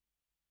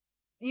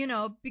 You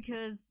know,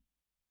 because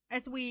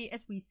as we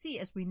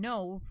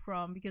know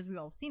from, because we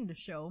all seen the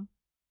show,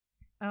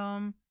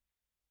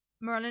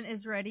 Merlin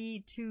is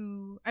ready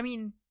to, I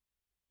mean,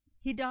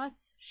 he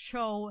does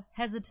show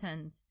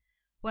hesitance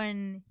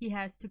when he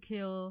has to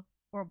kill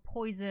or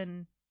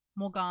poison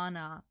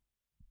Morgana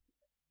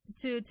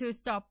to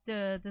stop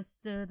the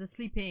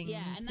sleeping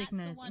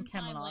sickness in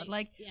Camelot.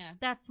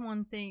 That's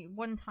one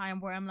time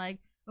where I'm like,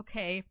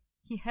 okay,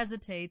 he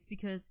hesitates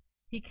because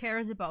he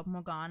cares about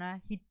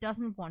Morgana. He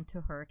doesn't want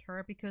to hurt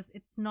her because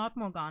it's not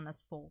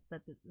Morgana's fault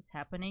that this is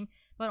happening.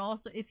 But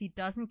also, if he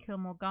doesn't kill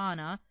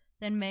Morgana,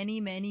 then many,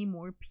 many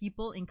more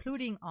people,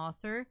 including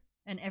Arthur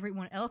and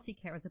everyone else he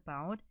cares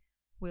about,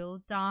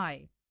 will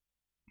die.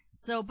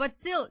 So, but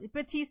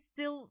he's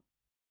still,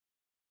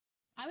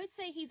 I would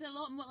say he's a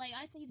lot more, like,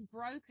 I'd say he's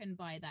broken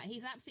by that.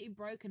 He's absolutely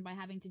broken by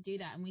having to do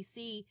that. And we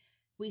see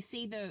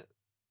the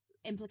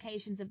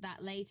implications of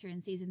that later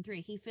in season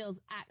 3. He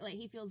feels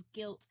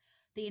guilt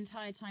the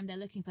entire time they're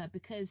looking for her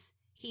because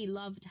he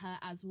loved her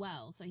as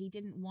well. So he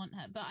didn't want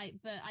her. But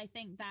I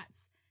think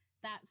that's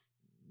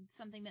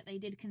something that they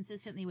did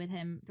consistently with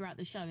him throughout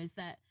the show, is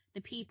that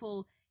the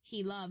people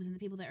he loves and the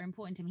people that are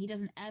important to him, he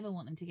doesn't ever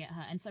want them to get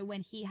hurt. And so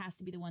when he has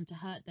to be the one to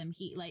hurt them,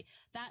 he, like,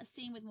 that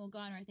scene with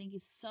Morgana, I think,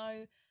 is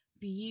so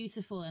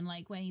beautiful. And,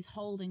 like, when he's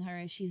holding her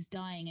as she's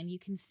dying, and you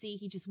can see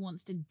he just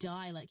wants to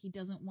die, like, he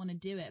doesn't want to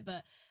do it.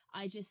 But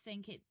I just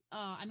think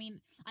I mean,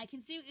 I can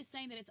see what you're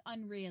saying, that it's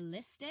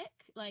unrealistic,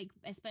 like,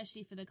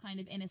 especially for the kind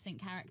of innocent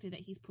character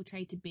that he's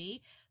portrayed to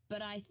be.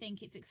 But I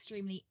think it's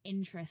extremely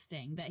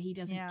interesting that he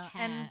doesn't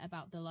care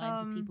about the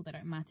lives of people that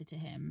don't matter to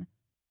him.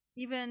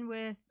 Even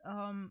with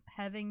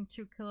having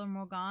to kill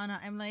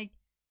Morgana, I'm like,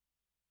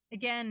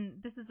 again,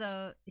 this is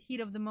a heat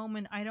of the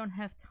moment. I don't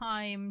have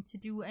time to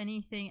do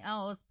anything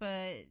else.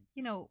 But,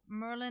 you know,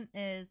 Merlin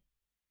is,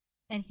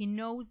 and he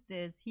knows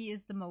this, he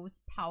is the most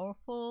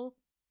powerful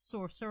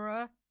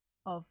sorcerer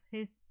of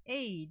his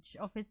age,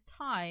 of his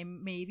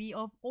time, maybe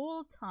of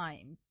all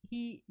times.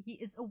 He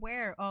is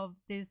aware of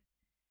this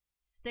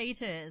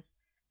status,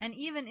 and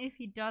even if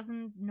he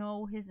doesn't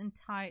know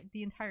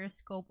the entire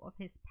scope of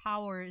his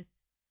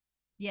powers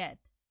yet,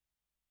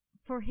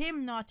 for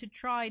him not to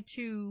try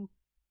to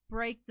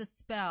break the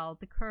spell,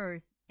 the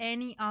curse,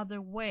 any other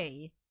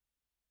way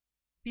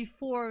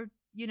before,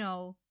 you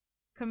know,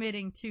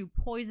 committing to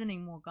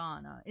poisoning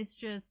Morgana, it's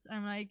just,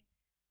 I'm like,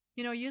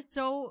 you know, you're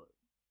so...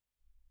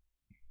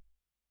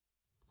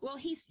 Well,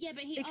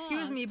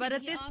 Excuse me, but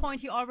at this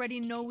point he already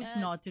knows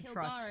not to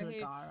trust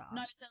Kilgara.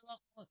 Knows a lot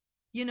more.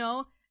 You know,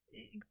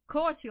 of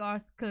course he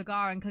asks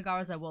Kilgara, and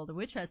Kilgara's like, well, the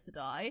witch has to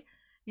die.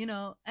 You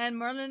know, and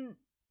Merlin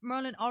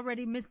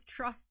already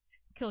mistrusts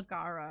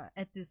Kilgara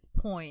at this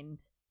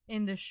point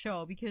in the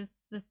show,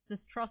 because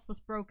this trust was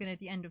broken at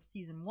the end of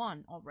season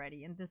 1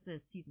 already, and this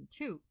is season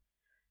 2.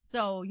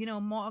 So, you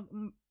know, more...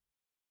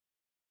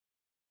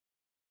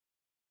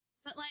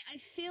 But, like, I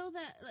feel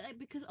that, like,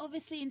 because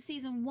obviously in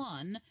season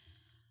 1,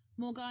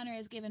 Morgana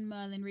has given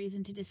Merlin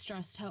reason to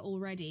distrust her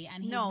already,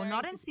 and he's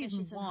very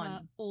suspicious of her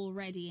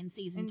already in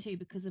season 2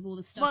 because of all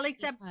the stuff. Well,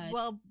 except,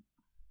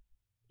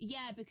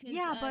 yeah, because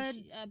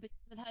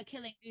of her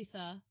killing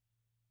Uther,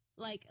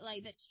 like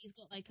that she's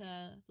got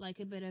like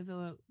a bit of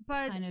a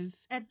kind of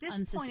at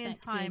this point in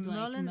time, like,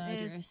 Merlin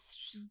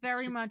is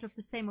very much of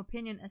the same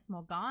opinion as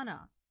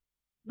Morgana.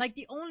 Like,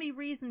 the only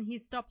reason he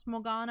stopped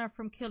Morgana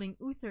from killing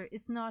Uther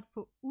is not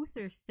for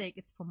Uther's sake,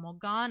 it's for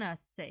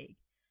Morgana's sake.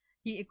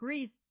 He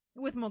agrees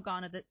with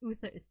Morgana that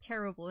Uther is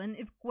terrible, and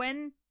if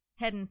Gwen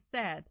hadn't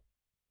said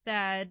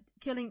that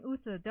killing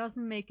Uther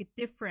doesn't make a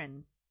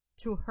difference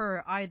to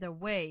her either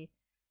way,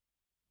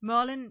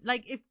 Merlin,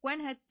 like, if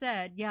Gwen had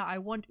said, yeah, I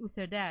want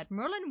Uther dead,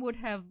 Merlin would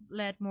have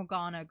let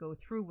Morgana go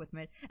through with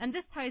it. And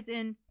this ties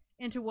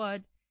into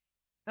what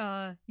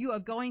you are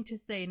going to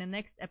say in the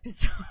next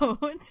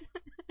episode.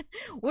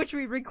 which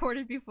we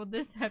recorded before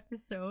this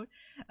episode,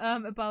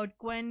 about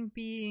Gwen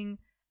being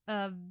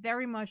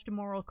very much the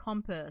moral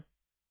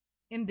compass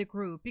in the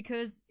group.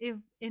 Because if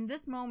in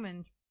this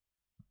moment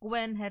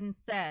Gwen hadn't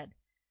said,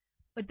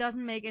 it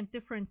doesn't make any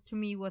difference to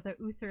me whether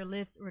Uther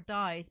lives or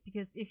dies,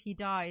 because if he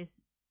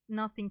dies,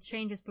 nothing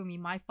changes for me.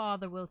 My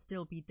father will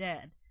still be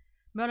dead.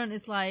 Merlin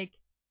is like,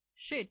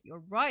 shit,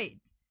 you're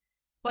right.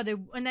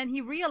 And then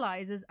he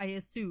realizes, I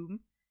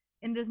assume,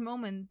 in this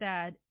moment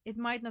that it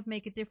might not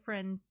make a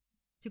difference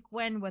to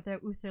Gwen whether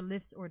Uther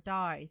lives or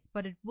dies,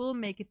 but it will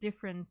make a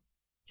difference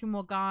to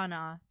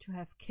Morgana to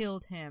have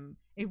killed him.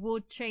 It will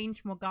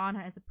change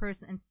Morgana as a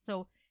person, and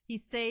so he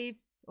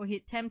saves, or he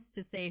attempts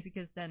to save,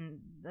 because then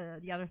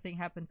the other thing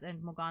happens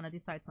and Morgana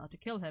decides not to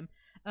kill him.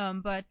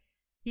 But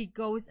he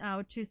goes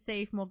out to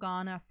save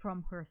Morgana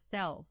from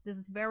herself. This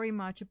is very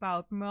much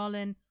about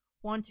Merlin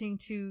wanting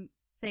to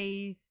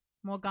save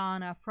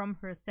Morgana from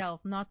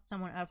herself, not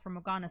someone else from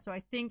Morgana. So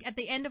I think at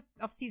the end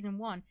of season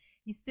 1,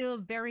 he still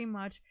very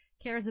much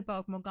cares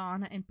about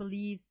Morgana and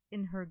believes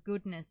in her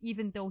goodness,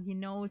 even though he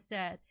knows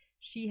that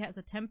she has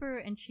a temper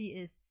and she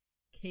is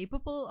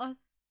capable of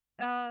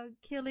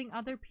killing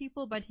other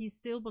people, but he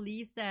still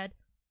believes that,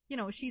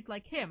 she's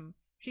like him.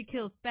 She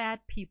kills bad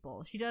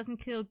people. She doesn't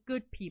kill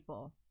good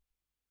people.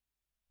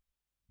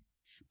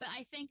 But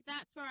I think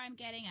that's where I'm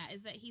getting at,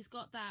 is that he's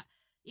got that,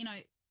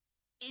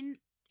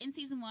 in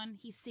season 1,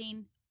 he's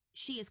seen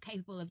she is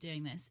capable of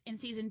doing this. In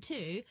season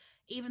 2,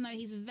 even though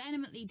he's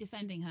vehemently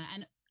defending her,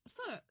 and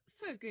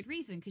for a good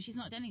reason, because she's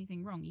not done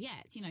anything wrong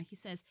yet, he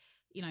says,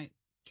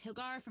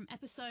 Kilgara from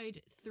episode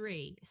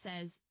 3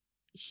 says,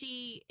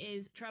 she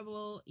is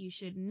trouble, you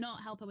should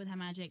not help her with her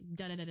magic,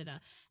 da-da-da-da-da.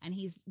 And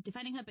he's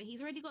defending her, but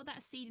he's already got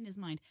that seed in his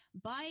mind.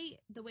 By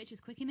the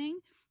witch's quickening,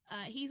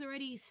 he's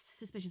already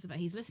suspicious of her.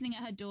 He's listening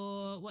at her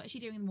door. What is she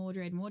doing with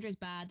Mordred? Mordred's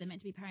bad. They're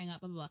meant to be pairing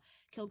up, blah, blah,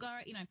 blah.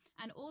 Kilgara,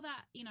 and all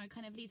that,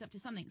 kind of leads up to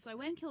something. So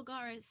when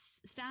Kilgara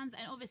stands,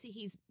 and obviously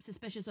he's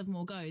suspicious of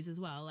Morgause as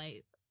well,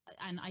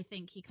 and I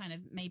think he kind of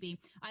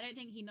I don't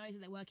think he knows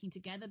that they're working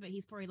together, but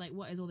he's probably like,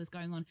 what is all this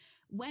going on?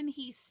 When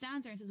he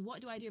stands there and says,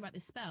 what do I do about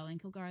this spell?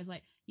 And Kilgara's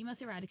like, you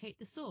must eradicate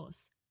the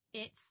source.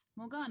 It's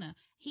Morgana.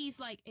 He's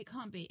like, it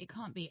can't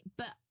be.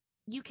 But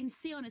you can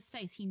see on his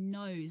face, he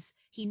knows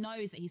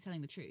that he's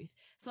telling the truth.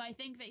 So I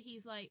think that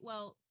he's like,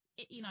 well,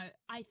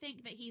 I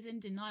think that he's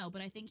in denial,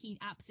 but I think he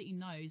absolutely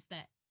knows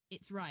that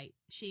it's right.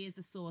 She is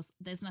the source.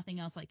 There's nothing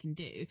else I can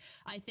do.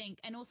 I think,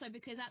 and also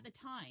because at the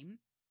time,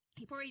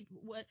 he probably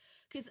would,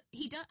 because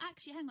he does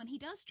actually, hang on, he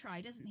does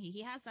try, doesn't he?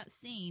 He has that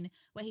scene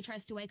where he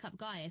tries to wake up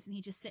Gaius and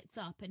he just sits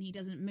up and he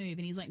doesn't move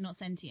and he's like not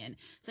sentient.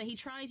 So he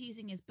tries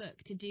using his book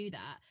to do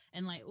that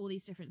and like all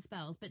these different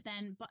spells. But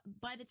then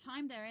by the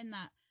time they're in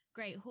that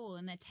great hall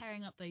and they're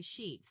tearing up those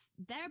sheets,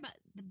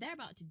 they're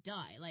about to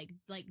die. Like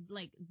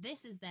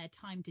this is their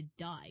time to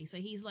die. So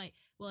he's like,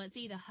 well, it's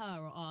either her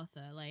or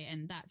Arthur.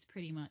 And that's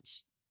pretty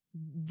much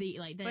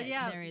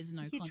there is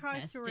no he contest.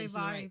 Tries to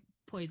revive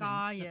poison.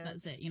 Gaius.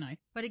 That's it,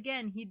 But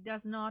again, he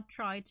does not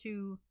try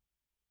to,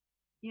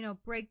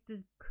 break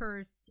the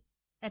curse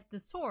at the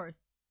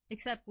source,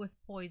 except with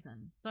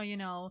poison. So, he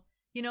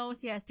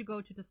knows he has to go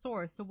to the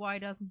source, so why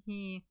doesn't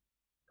he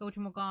go to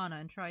Morgana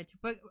and try to...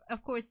 But,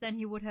 of course, then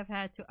he would have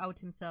had to out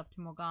himself to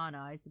Morgana,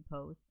 I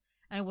suppose.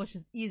 And it was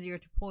just easier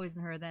to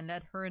poison her than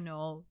let her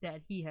know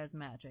that he has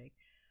magic.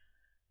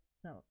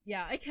 So,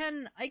 yeah, I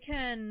can,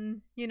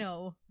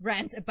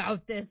 rant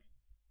about this.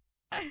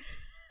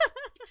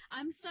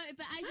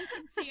 But as you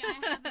can see,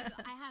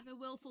 I have a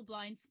willful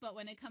blind spot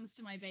when it comes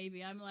to my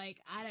baby. I'm like,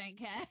 I don't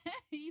care.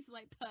 He's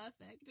like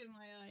perfect in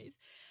my eyes.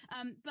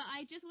 But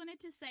I just wanted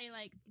to say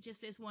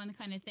just this one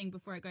kind of thing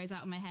before it goes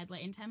out of my head,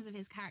 in terms of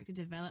his character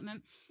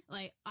development,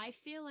 I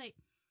feel like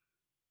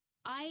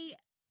I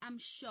am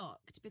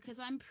shocked because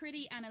I'm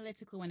pretty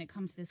analytical when it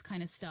comes to this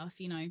kind of stuff,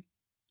 and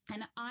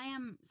I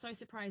am so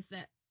surprised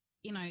that,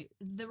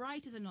 the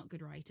writers are not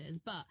good writers,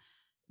 but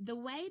the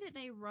way that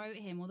they wrote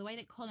him, or the way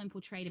that Colin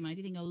portrayed him, I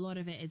do think a lot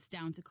of it is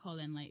down to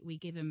Colin. We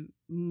give him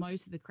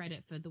most of the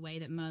credit for the way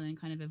that Merlin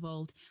kind of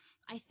evolved.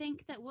 I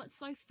think that what's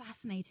so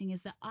fascinating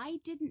is that I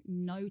didn't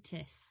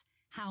notice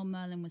how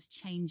Merlin was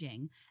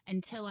changing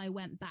until I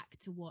went back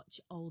to watch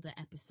older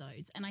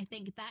episodes. And I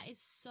think that is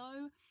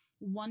so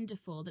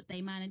wonderful that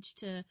they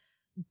managed to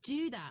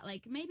do that.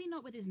 Maybe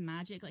not with his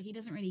magic, he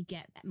doesn't really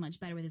get that much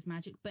better with his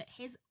magic, but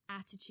his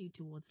attitude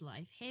towards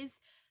life, his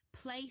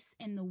place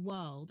in the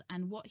world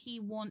and what he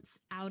wants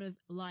out of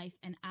life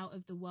and out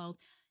of the world,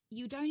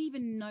 you don't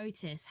even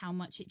notice how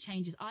much it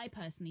changes. I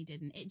personally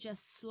didn't. It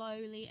just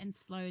slowly and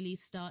slowly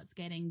starts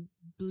getting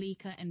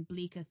bleaker and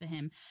bleaker for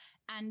him.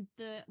 And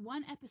the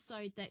one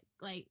episode that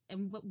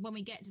and when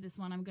we get to this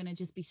one, I'm going to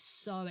just be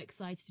so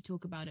excited to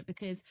talk about it,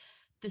 because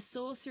the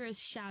Sorcerer's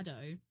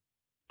Shadow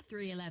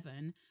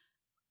 311,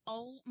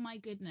 oh my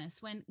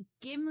goodness, when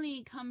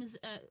Gimli comes,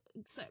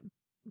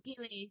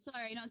 Gilly,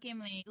 sorry, not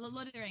Gimli.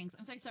 Lord of the Rings.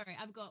 I'm so sorry.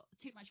 I've got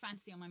too much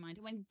fantasy on my mind.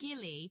 When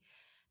Gilly,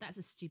 that's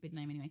a stupid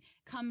name anyway,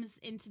 comes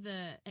into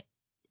the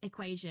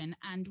equation.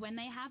 And when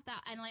they have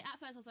that, and like at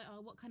first I was like,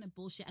 oh, what kind of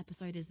bullshit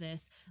episode is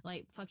this?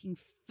 Like fucking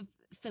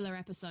filler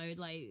episode,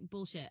 like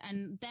bullshit.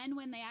 And then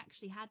when they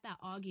actually had that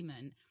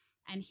argument,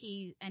 and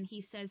he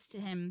says to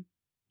him,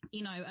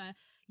 you know,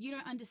 you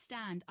don't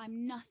understand.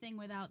 I'm nothing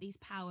without these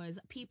powers.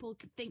 People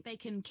think they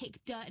can kick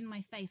dirt in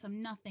my face.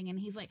 I'm nothing. And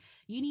he's like,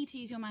 you need to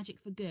use your magic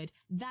for good.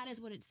 That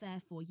is what it's there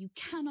for. You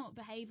cannot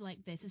behave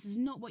like this. This is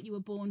not what you were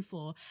born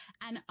for.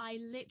 And I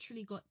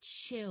literally got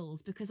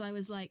chills because I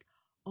was like,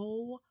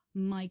 oh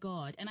my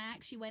God. And I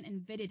actually went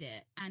and vidded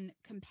it and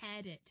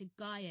compared it to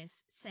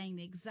Gaius saying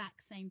the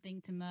exact same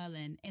thing to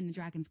Merlin in The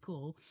Dragon's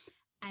Call.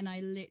 And I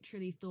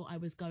literally thought I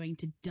was going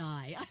to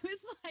die. I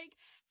was like,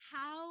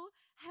 how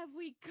have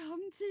we come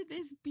to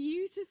this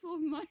beautiful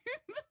moment?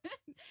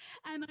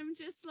 And I'm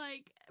just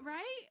like,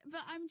 right?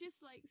 But I'm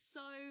just like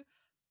so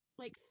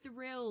like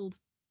thrilled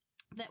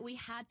that we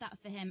had that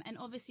for him. And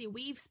obviously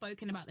we've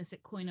spoken about this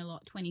at Coin a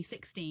Lot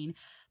 2016,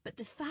 but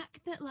the fact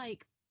that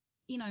like,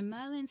 you know,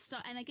 Merlin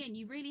and again,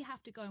 you really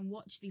have to go and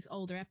watch these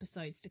older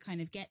episodes to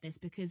kind of get this,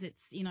 because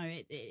it's, you know,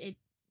 it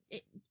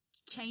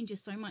changes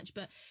so much.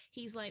 But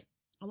he's like,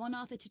 I want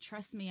Arthur to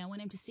trust me. I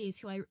want him to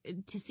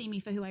see me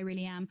for who I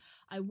really am.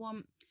 I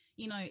want,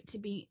 you know, to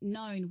be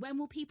known. When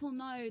will people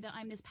know that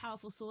I'm this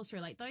powerful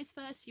sorcerer? Like those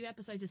first few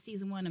episodes of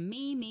season 1 are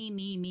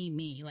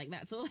me. Like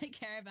that's all I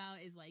care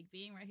about, is like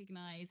being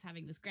recognized,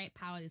 having this great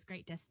power, this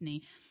great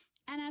destiny.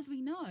 And as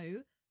we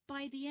know,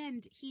 by the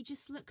end, he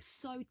just looks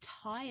so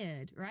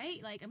tired,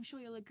 right? Like I'm sure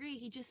you'll agree.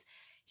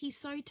 He's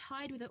so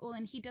tired with it all,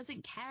 and he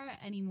doesn't care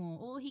anymore.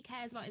 All he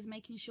cares about is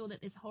making sure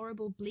that this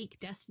horrible, bleak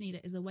destiny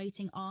that is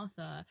awaiting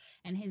Arthur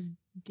and his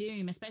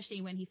doom,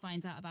 especially when he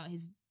finds out about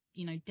his,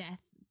 you know,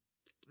 death,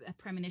 a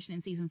premonition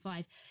in season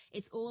 5.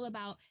 It's all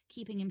about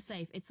keeping him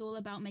safe. It's all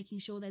about making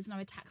sure there's no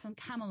attacks on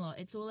Camelot.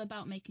 It's all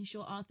about making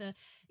sure Arthur,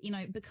 you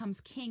know, becomes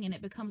king, and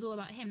it becomes all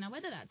about him. Now,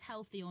 whether that's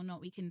healthy or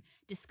not, we can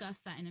discuss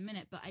that in a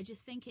minute. But I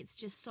just think it's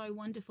just so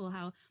wonderful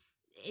how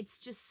it's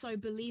just so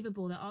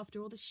believable that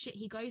after all the shit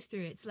he goes through,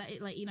 it's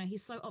like, you know,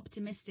 he's so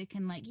optimistic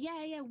and like,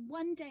 yeah,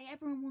 one day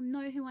everyone will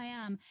know who I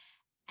am.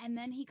 And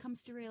then he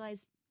comes to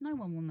realize no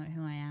one will know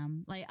who I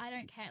am. Like, I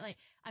don't care. Like,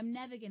 I'm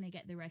never going to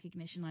get the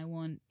recognition I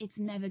want. It's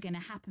never going to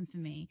happen for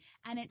me.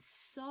 And it's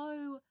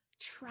so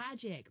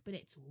tragic, but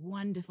it's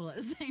wonderful at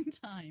the same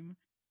time.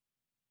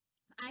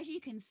 As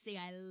you can see,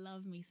 I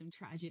love me some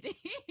tragedy.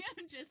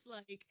 I'm just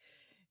like,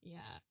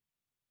 yeah.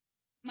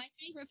 My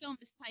favorite film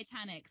is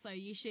Titanic, so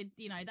you should,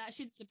 you know, that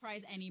should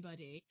surprise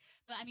anybody.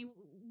 But I mean,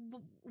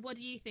 what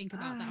do you think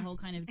about that whole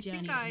kind of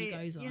journey that he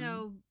goes on? You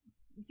know,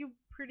 you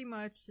pretty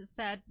much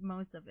said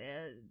most of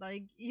it.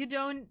 Like you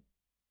don't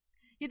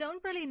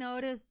really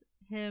notice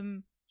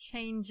him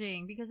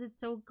changing because it's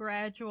so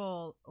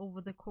gradual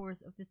over the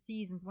course of the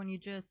seasons when you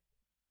just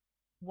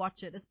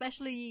watch it,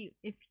 especially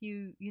if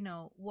you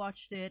know,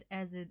 watched it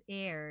as it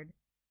aired.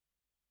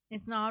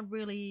 It's not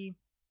really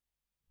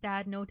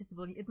that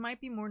noticeable. It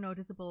might be more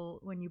noticeable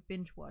when you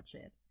binge watch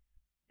it.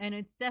 And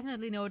it's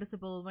definitely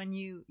noticeable when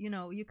you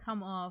know, you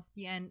come off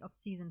the end of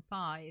season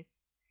 5,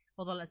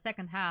 or the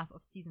second half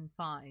of season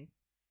 5,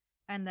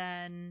 and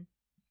then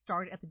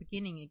start at the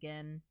beginning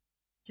again,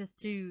 just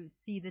to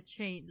see the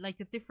change, like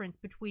the difference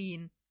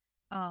between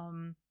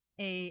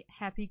a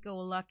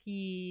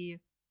happy-go-lucky,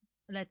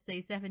 let's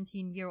say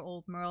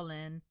 17-year-old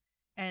Merlin,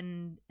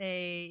 and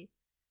a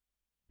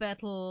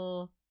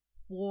battle-worn,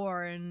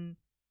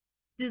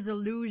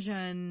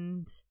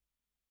 disillusioned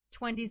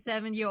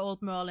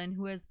 27-year-old Merlin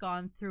who has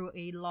gone through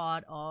a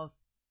lot of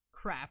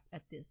crap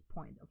at this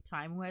point of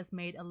time, who has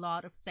made a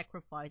lot of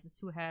sacrifices,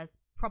 who has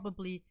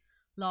probably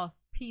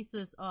lost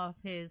pieces of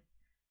his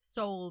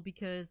soul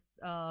because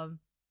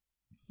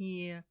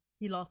he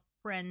lost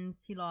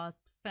friends, he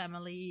lost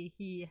family,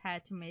 he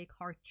had to make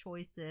hard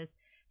choices,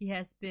 he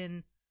has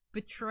been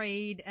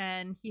betrayed,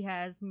 and he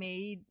has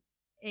made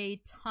a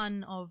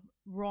ton of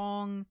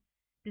wrong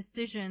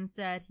decisions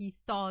that he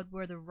thought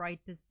were the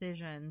right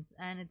decisions.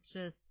 And it's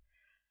just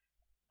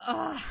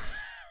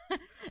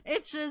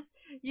it's just,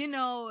 you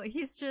know,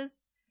 he's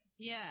just,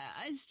 yeah,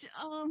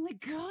 oh my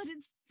God,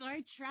 it's so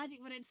tragic,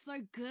 but it's so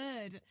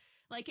good.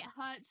 Like, it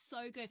hurts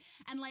so good.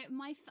 And like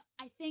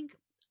I think,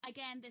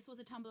 again, this was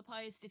a Tumblr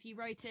post. If you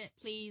wrote it,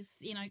 please,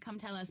 you know, come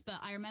tell us. But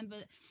I remember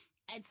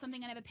it's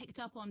something I never picked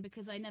up on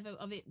because I never,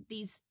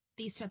 these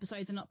 2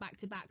 episodes are not back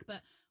to back.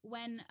 But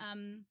when,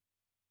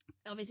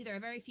 obviously there are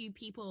very few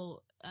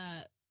people,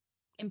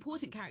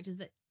 important characters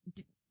that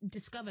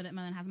discover that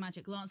Merlin has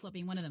magic, Lancelot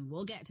being one of them.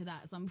 We'll get to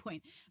that at some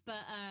point. But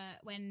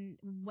when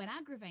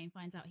Agravain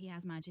finds out he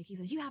has magic, he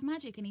says, you have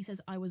magic, and he says,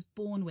 I was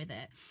born with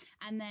it.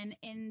 And then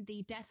in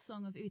the death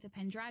song of Uther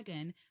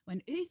Pendragon,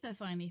 when Uther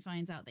finally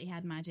finds out that he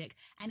had magic,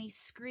 and he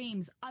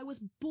screams, I was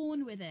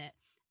born with it.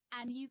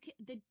 And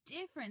the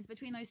difference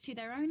between those two,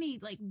 they're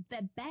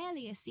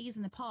barely a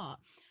season apart,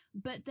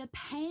 but the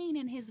pain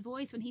in his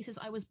voice when he says,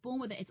 I was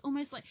born with it, it's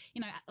almost like, you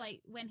know,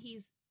 like when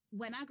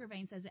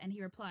Agravain says it and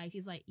he replies,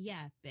 he's like,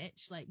 yeah,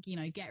 bitch, like, you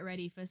know, get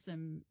ready for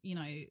some, you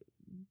know,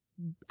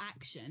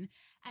 action.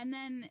 And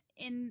then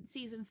in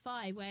season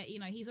 5, where, you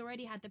know, he's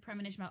already had the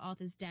premonition about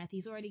Arthur's death,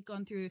 he's already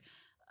gone through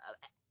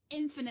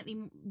infinitely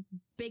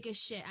bigger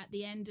shit at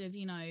the end of,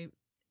 you know,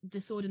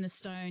 The Sword in the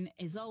Stone,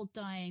 Isolde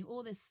dying,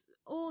 all this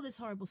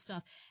horrible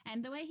stuff.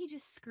 And the way he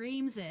just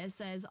screams it,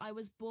 says, I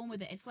was born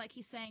with it. It's like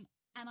he's saying,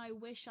 and I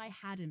wish I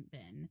hadn't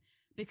been,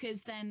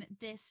 because then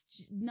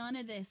none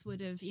of this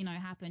would have, you know,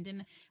 happened.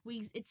 And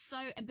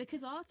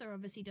because Arthur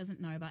obviously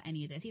doesn't know about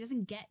any of this. He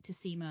doesn't get to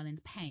see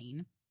Merlin's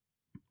pain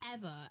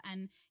ever.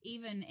 And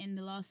even in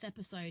the last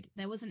episode,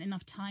 there wasn't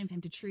enough time for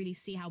him to truly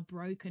see how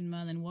broken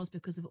Merlin was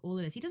because of all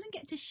of this. He doesn't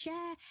get to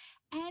share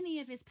any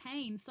of his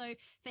pain. So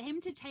for him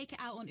to take it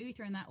out on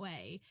Uther in that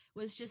way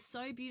was just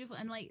so beautiful.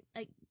 And like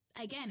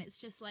again, it's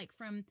just like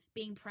from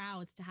being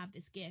proud to have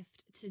this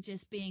gift to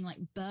just being like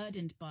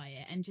burdened by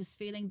it and just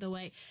feeling the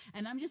way.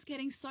 And I'm just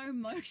getting so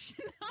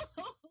emotional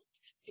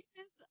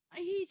because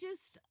he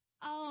just,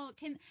 I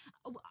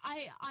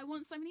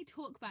want so many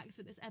talkbacks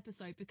for this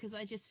episode, because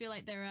I just feel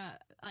like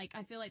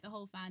I feel like the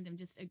whole fandom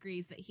just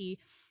agrees that he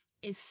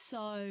is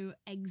so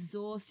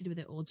exhausted with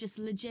it all, just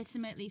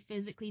legitimately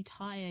physically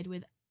tired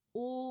with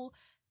all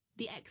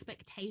the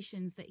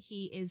expectations that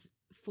he is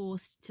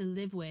forced to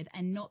live with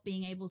and not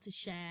being able to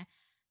share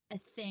a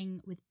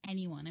thing with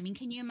anyone. I mean,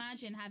 can you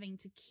imagine having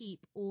to keep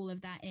all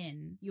of that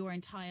in your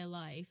entire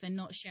life and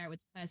not share it with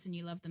the person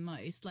you love the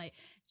most? Like,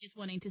 just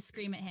wanting to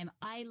scream at him,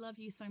 I love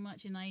you so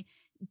much and I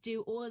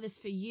do all of this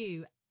for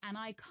you and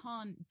I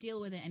can't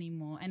deal with it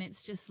anymore. And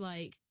it's just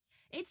like,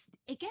 it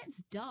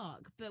gets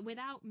dark, but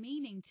without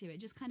meaning to. It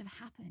just kind of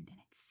happened and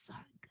it's so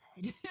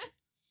good.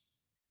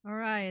 All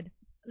right.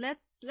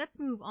 Let's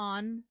move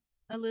on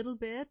a little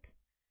bit.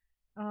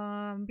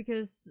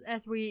 Because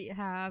as we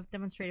have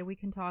demonstrated, we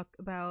can talk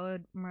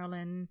about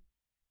Merlin's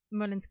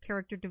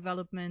character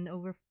development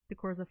over the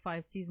course of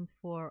 5 seasons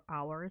for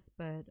hours.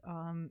 But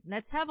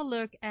let's have a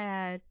look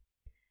at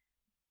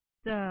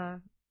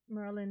the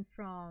Merlin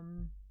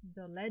from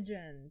the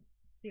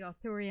legends, the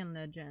Arthurian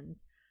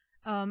legends.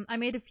 I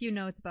made a few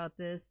notes about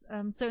this.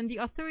 So in the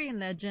Arthurian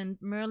legend,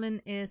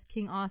 Merlin is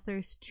King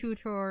Arthur's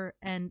tutor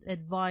and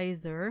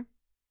advisor.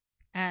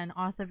 And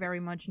Arthur very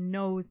much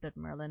knows that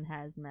Merlin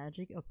has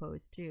magic,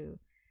 opposed to,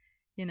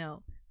 you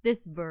know,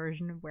 this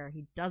version where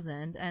he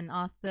doesn't. And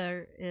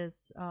Arthur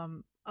is,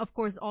 of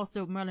course,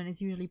 also Merlin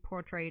is usually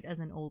portrayed as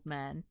an old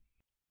man,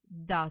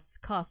 thus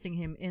casting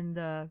him in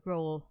the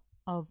role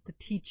of the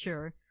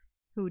teacher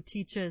who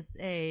teaches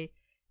a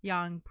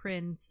young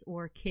prince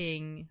or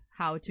king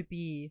how to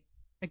be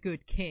a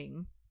good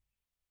king.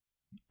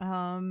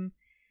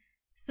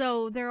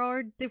 So there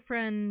are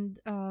different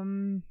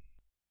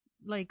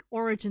like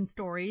origin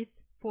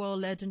stories for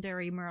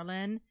legendary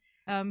Merlin.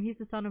 He's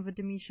the son of a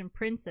Demetian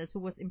princess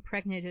who was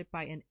impregnated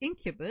by an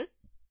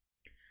incubus,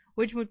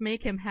 which would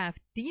make him half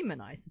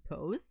demon, I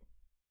suppose.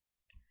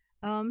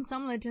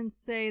 Some legends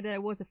say that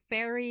it was a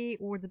fairy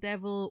or the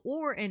devil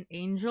or an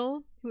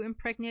angel who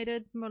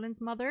impregnated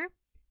Merlin's mother,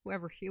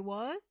 whoever she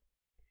was.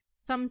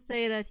 Some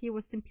say that he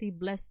was simply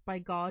blessed by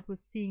God with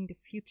seeing the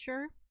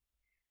future,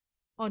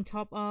 on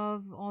top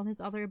of all his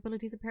other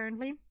abilities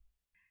apparently.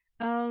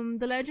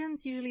 The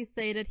legends usually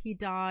say that he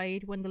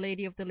died when the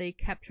Lady of the Lake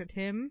captured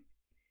him,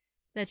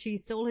 that she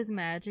stole his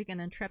magic and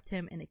then trapped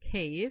him in a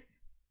cave.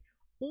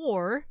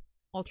 Or,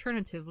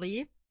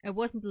 alternatively, it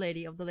wasn't the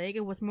Lady of the Lake,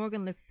 it was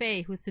Morgan Le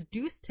Fay who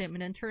seduced him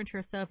and then turned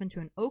herself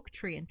into an oak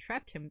tree and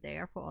trapped him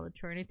there for all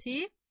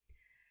eternity.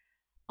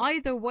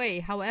 Either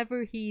way,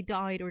 however he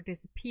died or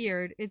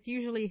disappeared, it's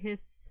usually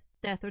his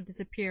death or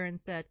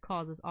disappearance that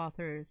causes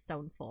Arthur's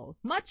downfall.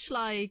 Much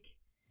like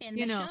in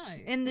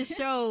the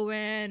show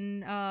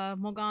when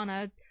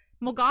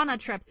Morgana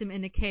traps him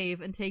in a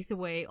cave and takes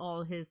away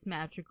all his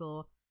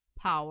magical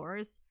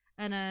powers,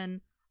 and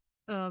then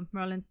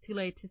Merlin's too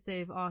late to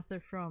save Arthur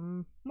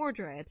from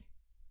Mordred.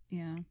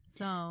 Yeah.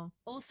 So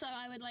also,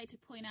 I would like to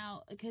point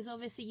out, because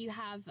obviously you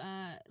have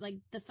like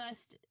the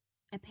first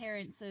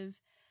appearance of,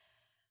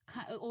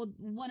 or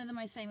one of the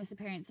most famous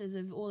appearances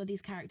of all of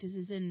these characters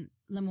is in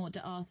Le Morte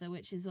d'Arthur,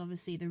 which is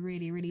obviously the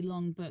really, really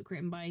long book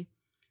written by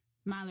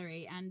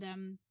Malory, and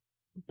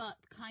but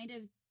kind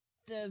of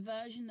the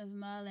version of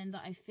Merlin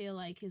that I feel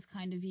like is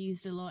kind of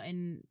used a lot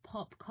in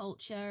pop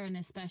culture and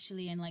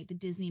especially in like the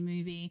Disney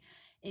movie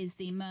is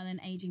the Merlin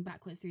aging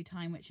backwards through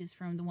time, which is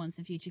from The Once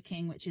and Future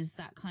King, which is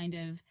that kind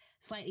of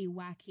slightly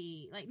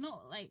wacky, like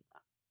not like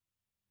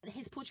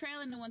his portrayal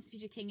in The Once and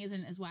Future King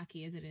isn't as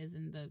wacky as it is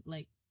in the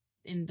like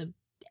in the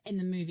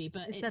movie,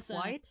 but is it's that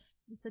White?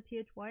 Is that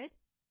T.H. White?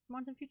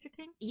 Once and Future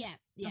King? Yeah,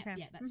 okay.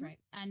 Yeah, that's right.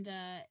 And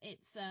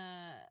it's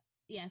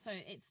yeah, so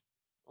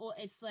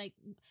it's like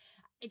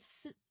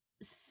it's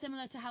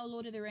similar to how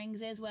Lord of the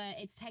Rings is, where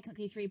it's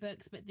technically 3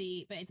 books, but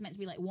it's meant to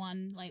be like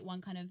one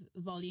kind of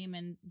volume,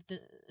 and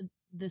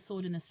the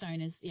Sword in the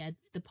Stone is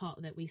the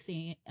part that we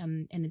see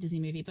in the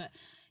Disney movie. But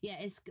yeah,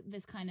 it's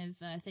this kind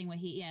of thing where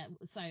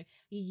so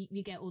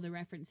you get all the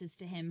references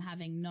to him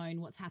having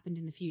known what's happened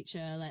in the future,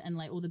 and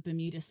like all the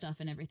Bermuda stuff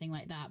and everything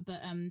like that.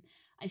 But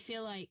I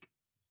feel like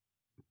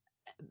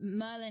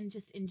Merlin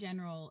just in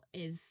general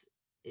is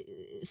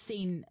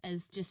seen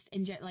as just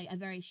like a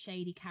very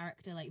shady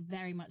character, like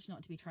very much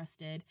not to be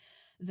trusted,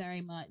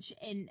 very much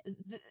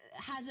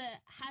has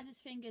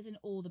his fingers in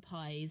all the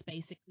pies,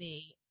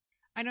 basically.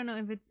 I don't know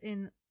if it's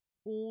in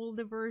all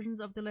the versions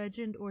of the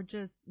legend or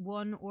just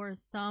one or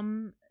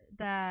some,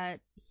 that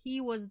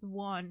he was the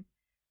one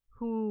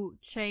who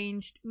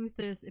changed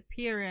Uther's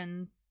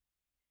appearance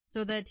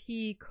so that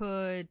he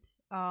could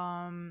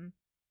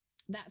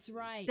That's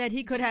right. that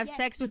he could have Yes,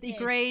 sex he with did.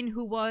 Igraine,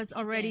 who was He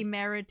already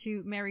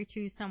did. married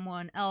to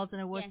someone else,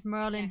 and it was Yes,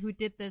 Merlin who yes.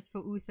 did this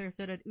for Uther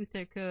so that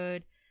Uther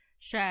could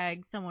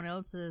shag someone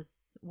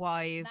else's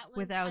wife That was,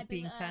 without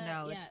being found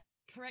out. Yeah,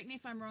 correct me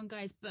if I'm wrong,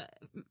 guys, but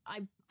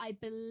I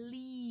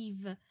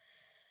believe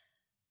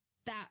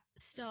that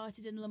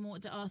started in Le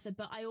Morte d'Arthur,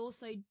 but I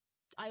also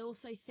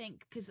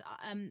think, because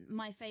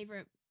my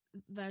favorite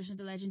version of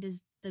the legend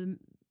is the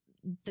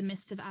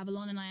Mists of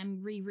Avalon, and I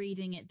am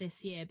rereading it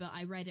this year, but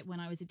I read it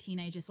when I was a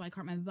teenager, so I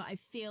can't remember. But I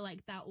feel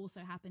like that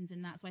also happens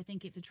in that, so I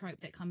think it's a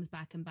trope that comes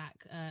back and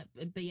back.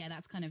 But yeah,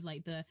 that's kind of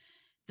like the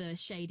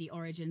shady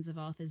origins of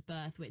Arthur's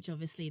birth, which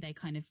obviously they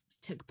kind of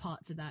took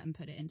parts of that and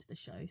put it into the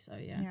show. So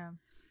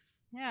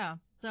Yeah.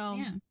 So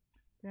yeah.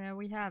 there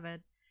we have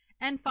it.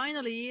 And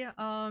finally,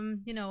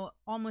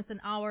 almost an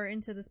hour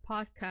into this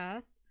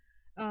podcast,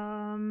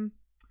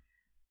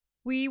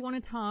 we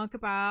want to talk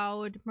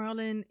about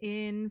Merlin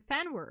in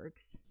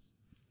fanworks.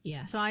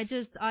 Yes. So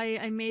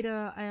I made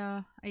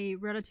a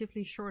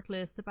relatively short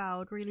list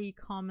about really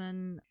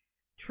common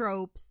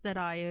tropes that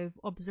I have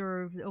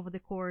observed over the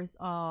course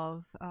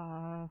of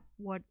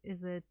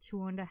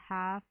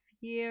 2.5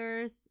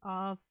 years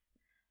of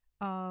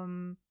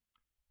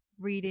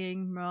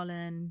reading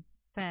Merlin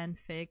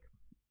fanfic.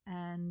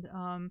 And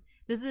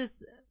this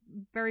is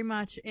very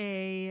much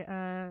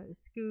a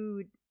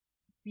skewed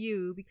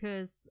view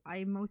because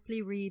I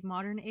mostly read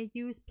modern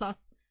AUs,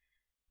 plus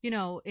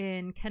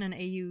in canon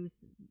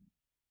AUs,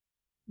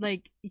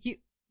 like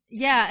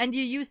and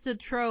you use the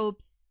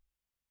tropes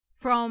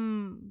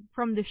from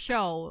the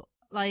show,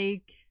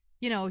 like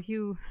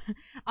you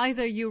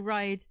either you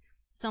write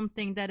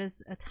something that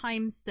is a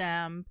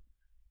timestamp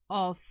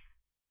of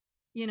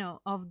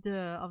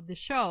the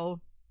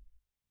show,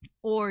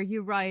 or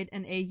you write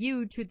an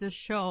AU to the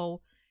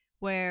show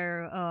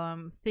where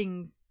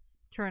things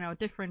turn out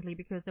differently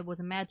because there was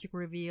a magic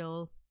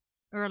reveal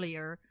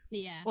earlier.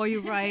 Yeah. Or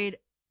you write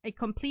a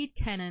complete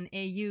canon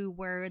AU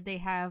where they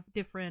have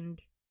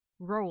different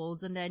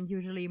roles, and then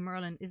usually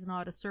Merlin is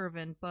not a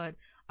servant, but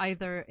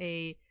either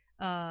a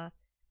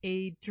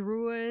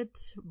druid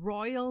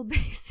royal,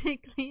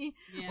 basically,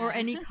 or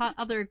any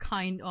other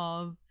kind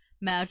of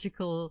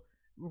magical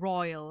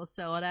royal.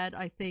 So that,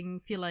 I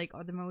feel like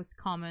are the most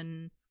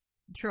common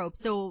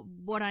tropes. So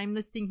what I'm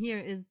listing here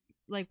is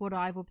like what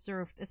I've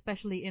observed,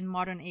 especially in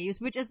modern AUs,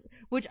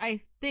 which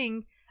I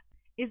think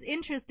is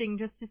interesting,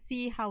 just to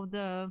see how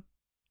the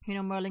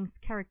Merlin's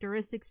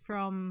characteristics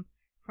from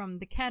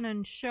the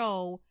canon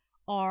show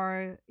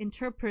are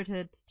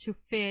interpreted to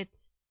fit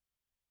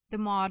the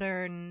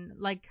modern,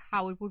 like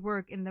how it would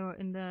work in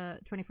the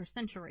 21st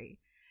century.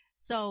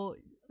 So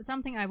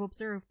something I've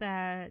observed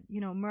that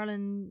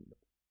Merlin,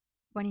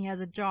 when he has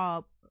a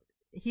job,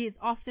 he is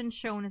often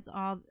shown as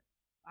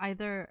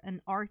either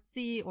an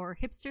artsy or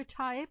hipster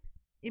type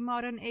in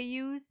modern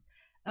AUs,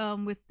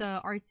 with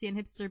the artsy and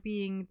hipster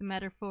being the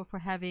metaphor for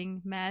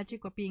having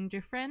magic or being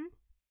different.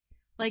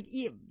 Like,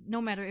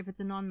 no matter if it's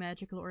a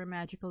non-magical or a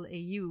magical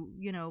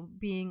AU,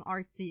 being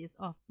artsy is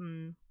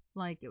often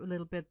like a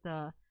little bit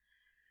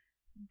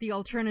the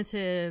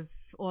alternative,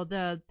 or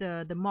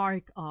the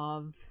mark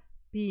of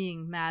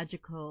being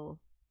magical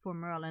for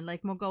Merlin.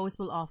 Like, Morgause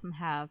will often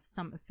have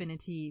some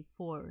affinity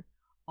for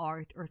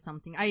art or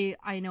something.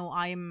 I know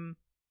I'm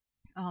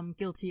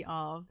guilty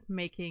of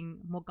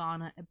making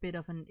Morgana a bit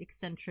of an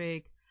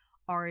eccentric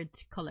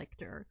art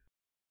collector.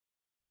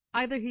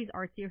 Either he's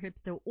artsy or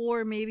hipster,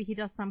 or maybe he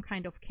does some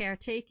kind of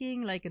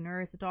caretaking, like a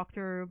nurse, a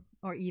doctor,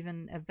 or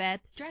even a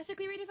vet.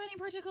 Drastically Redefining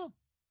Protocol.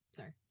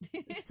 Sorry.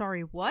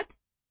 Sorry, what?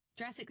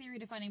 Drastically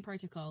Redefining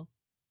Protocol.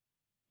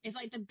 It's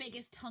like the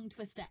biggest tongue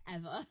twister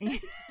ever.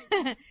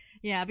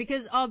 Yeah,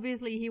 because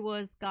obviously he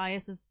was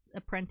Gaius's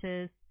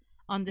apprentice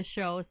on the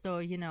show,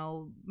 so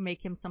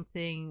make him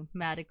something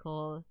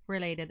medical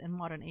related in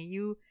modern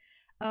AU.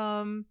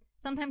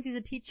 Sometimes he's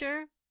a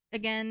teacher,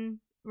 again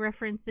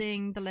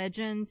referencing the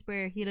legends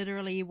where he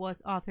literally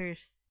was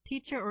Arthur's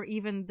teacher, or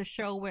even the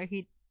show where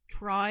he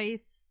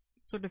tries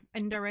sort of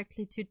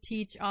indirectly to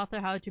teach Arthur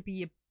how to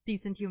be a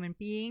decent human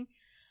being.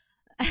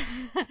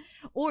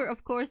 Or,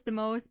 of course, the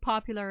most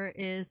popular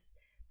is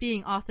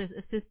being Arthur's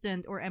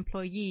assistant or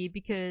employee,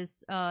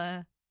 because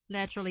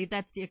naturally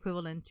that's the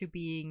equivalent to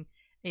being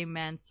a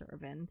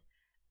manservant.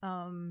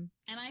 And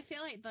I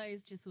feel like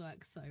those just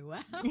work so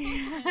well.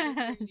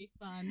 It's really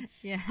fun.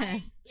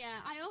 Yes.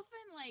 I often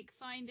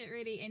find it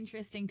really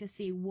interesting to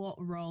see what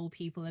role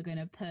people are going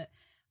to put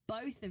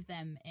both of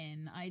them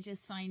in. I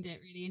just find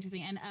it really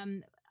interesting.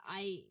 And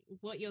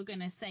what you're going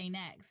to say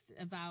next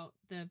about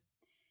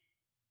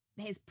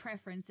his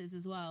preferences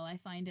as well, I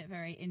find it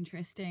very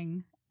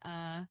interesting.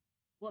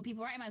 what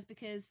people write him as,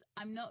 because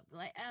I'm not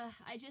like,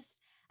 I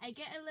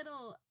get a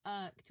little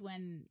irked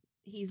when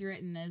he's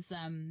written as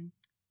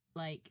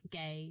like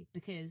gay,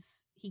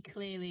 because he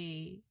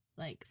clearly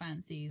like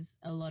fancies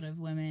a lot of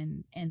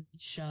women in the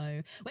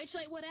show, which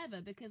like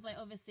whatever, because like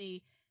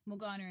obviously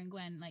Morgana and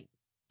Gwen, like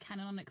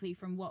canonically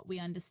from what we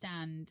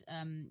understand,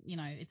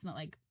 it's not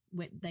like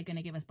they're going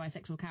to give us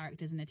bisexual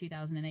characters in a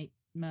 2008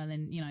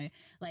 Merlin,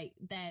 like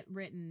they're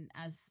written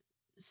as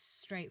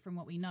straight from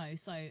what we know.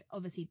 So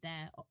obviously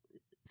they're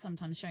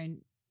sometimes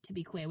shown to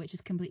be queer, which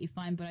is completely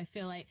fine. But I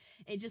feel like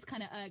it just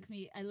kind of irks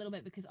me a little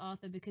bit, because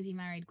Arthur, because he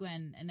married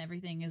Gwen and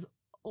everything, is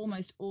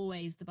almost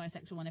always the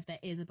bisexual one if there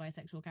is a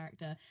bisexual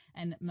character,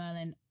 and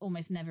Merlin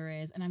almost never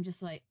is. And I'm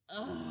just like,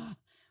 ugh,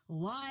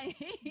 why?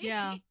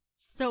 Yeah.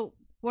 So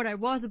what I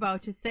was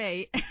about to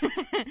say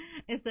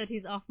is that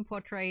he's often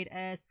portrayed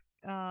as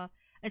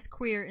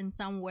queer in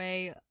some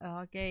way,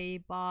 gay,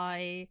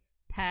 bi,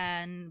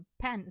 pan.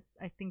 Pan is,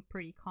 I think,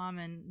 pretty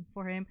common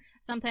for him.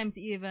 Sometimes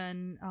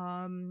even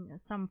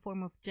some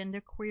form of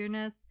gender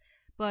queerness,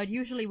 but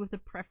usually with a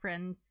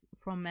preference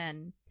for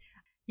men.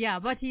 Yeah,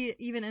 but he,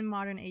 even in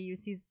modern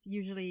AUs, he's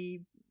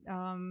usually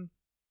often,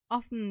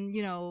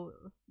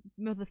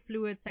 with a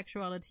fluid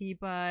sexuality,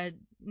 but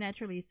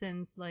naturally,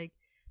 since like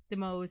the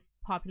most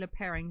popular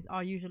pairings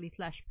are usually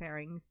slash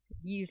pairings,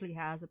 he usually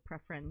has a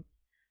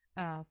preference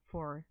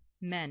for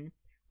men.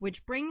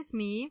 Which brings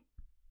me,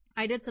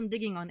 I did some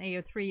digging on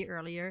AO3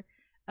 earlier,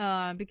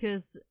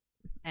 because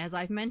as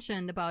I've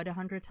mentioned about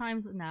 100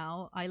 times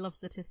now, I love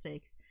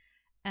statistics.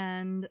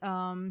 And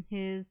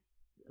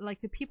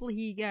the people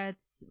he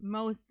gets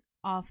most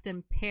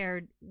often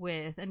paired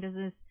with, and this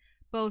is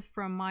both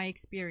from my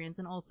experience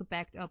and also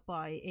backed up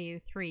by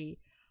AO3,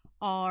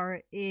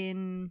 are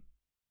in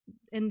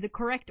the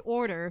correct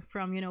order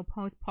from,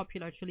 most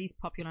popular to least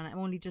popular, and I'm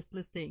only just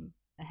listing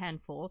a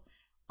handful: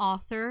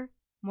 Arthur,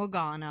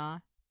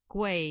 Morgana,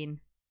 Gawain,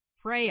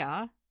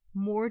 Freya,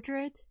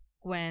 Mordred,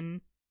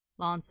 Gwen,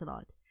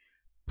 Lancelot.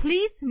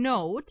 Please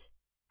note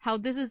how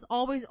this is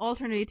always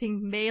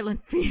alternating male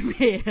and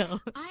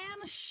female. I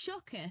am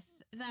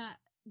shooketh that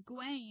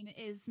Gawain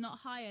is not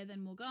higher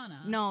than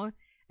Morgana. No,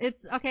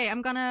 it's okay.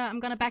 I'm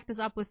gonna back this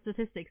up with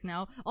statistics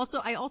now. Also,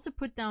 I also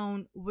put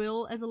down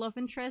Will as a love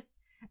interest,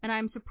 and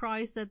I'm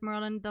surprised that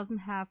Merlin doesn't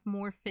have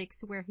more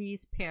fics where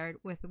he's paired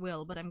with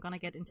Will, but I'm gonna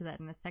get into that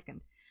in a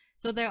second.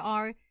 So there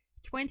are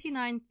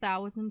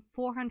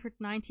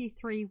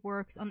 29,493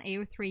 works on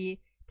AO3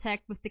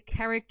 tagged with the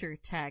character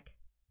tag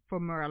for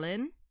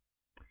Merlin.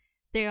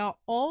 There are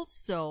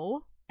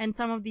also, and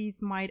some of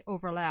these might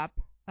overlap,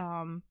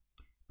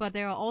 but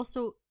there are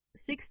also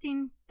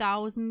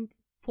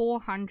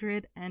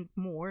 16,400 and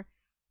more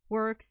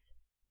works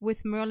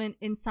with Merlin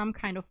in some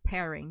kind of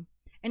pairing.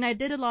 And I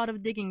did a lot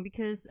of digging,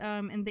 because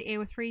in the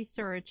AO3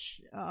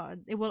 search,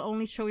 it will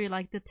only show you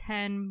like the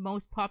 10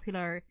 most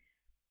popular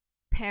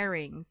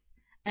pairings.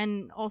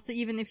 And also,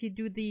 even if you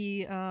do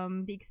the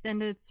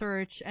extended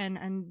search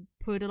and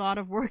put a lot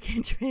of work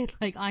into it,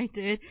 like I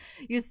did,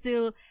 you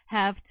still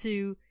have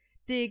to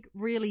dig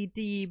really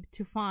deep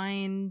to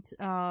find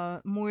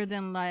more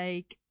than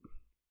like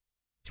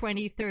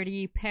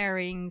 20-30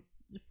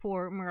 pairings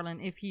for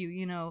Merlin if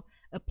you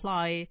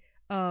apply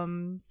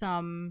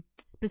some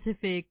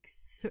specific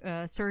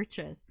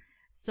searches.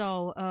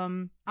 So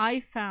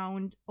I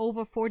found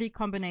over 40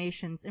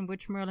 combinations in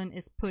which Merlin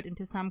is put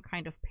into some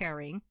kind of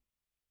pairing.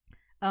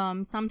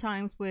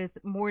 Sometimes with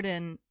more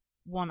than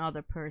one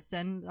other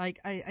person. Like,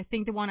 I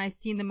think the one I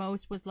seen the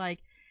most was like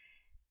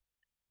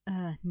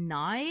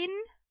 9,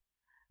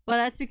 but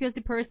that's because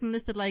the person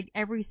listed like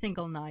every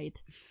single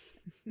night,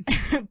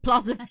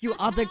 plus a few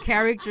other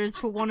characters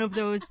for one of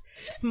those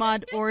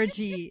smut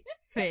orgy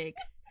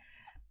fics.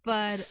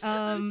 But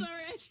I'm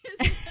sorry,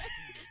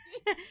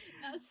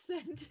 that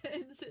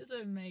sentence is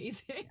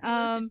amazing.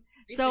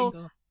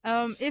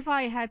 If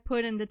I had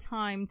put in the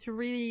time to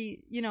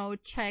really,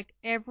 check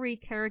every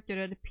character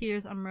that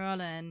appears on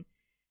Merlin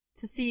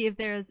to see if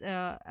there's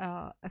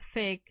a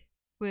fic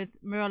with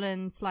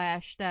Merlin /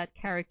 that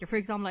character. For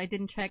example, I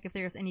didn't check if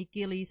there's any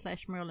Gilly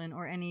 / Merlin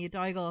or any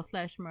Dougal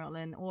 /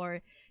 Merlin,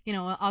 or,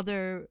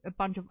 a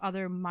bunch of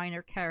other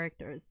minor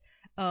characters.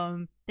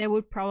 There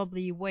would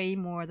probably way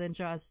more than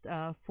just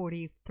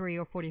 43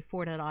 or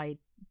 44 that I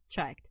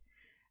checked.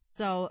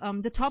 So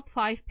the top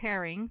 5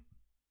 pairings,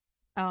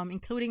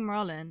 including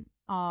Merlin,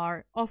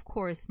 are, of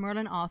course,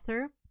 Merlin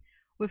Arthur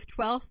with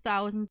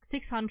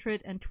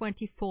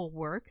 12,624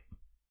 works.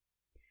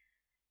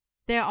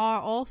 There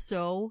are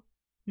also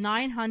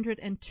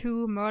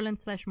 902 Merlin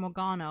 /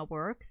 Morgana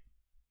works.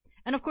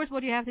 And of course,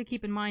 what you have to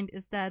keep in mind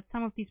is that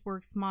some of these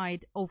works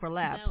might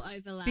overlap. They'll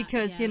overlap.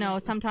 Because,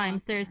 like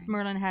sometimes there's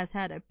Merlin has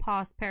had a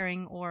past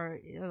pairing, or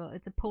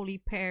it's a poly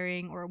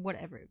pairing, or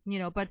whatever,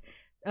 but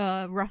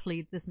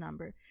roughly this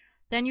number.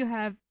 Then you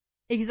have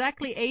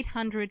exactly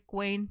 800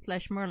 Gawain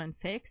 / Merlin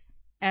fics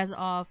as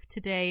of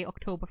today,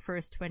 October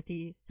 1st,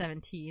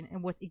 2017.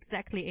 It was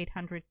exactly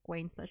 800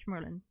 Gawain /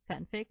 Merlin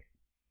fanfics.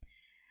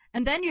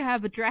 And then you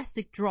have a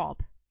drastic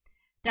drop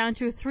down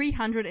to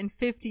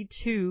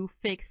 352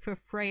 fics for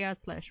Freya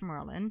 /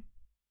 Merlin.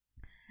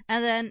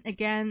 And then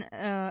again,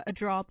 a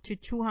drop to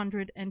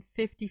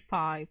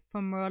 255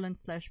 for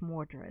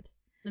Merlin/Mordred.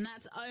 And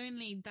that's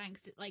only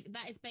thanks to, like,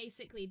 that is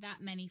basically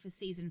that many for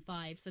season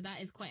 5, so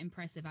that is quite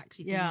impressive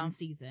actually for one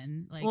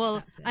season. Like, well,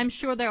 that's it. I'm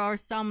sure there are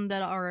some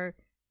that are,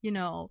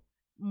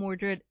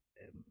 Mordred,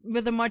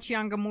 with a much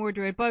younger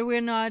Mordred, but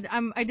we're not,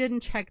 I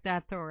didn't check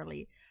that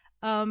thoroughly.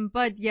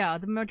 But yeah,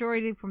 the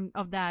majority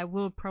of that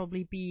will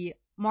probably be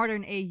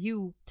modern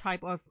AU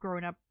type of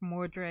grown-up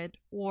Mordred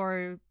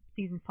or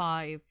season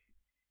 5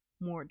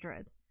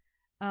 Mordred.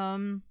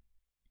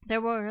 There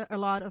were a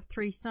lot of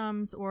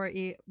threesomes or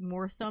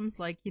more sums,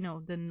 like,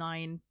 the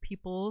 9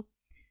 people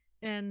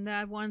in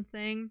that one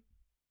thing.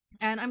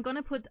 And I'm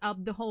gonna put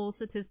up the whole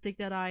statistic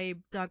that I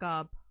dug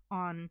up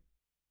on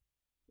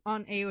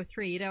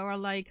AO3. There are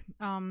like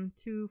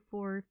 2,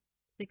 4,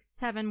 6,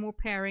 7 more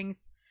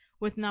pairings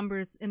with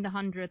numbers in the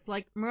hundreds.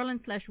 Like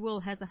Merlin/Will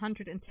has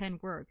 110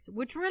 works,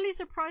 which really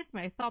surprised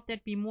me. I thought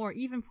there'd be more,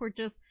 even for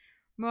just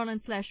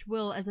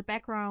Merlin/Will as a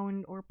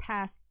background or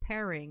past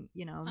pairing,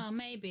 Oh,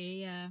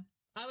 maybe, yeah.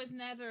 I was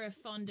never a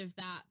fond of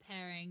that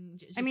pairing.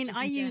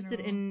 I used it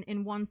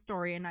in one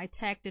story, and I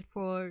tagged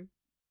for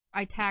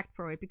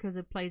it because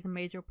it plays a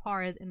major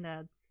part in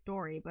that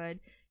story. But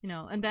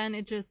and then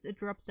it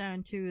drops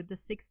down to the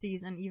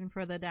 60s and even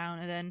further down.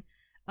 And then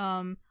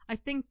I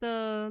think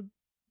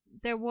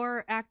there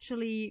were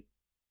actually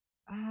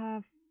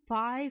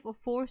 5 or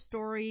 4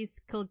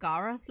 stories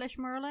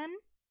Kilgara/Merlin.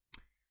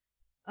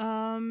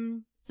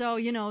 So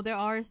there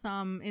are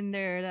some in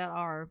there that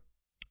are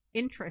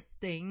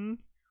interesting,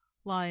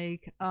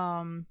 like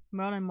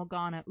Merlin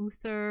Morgana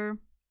Uther,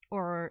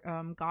 or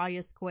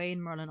Gaius Gawain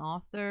Merlin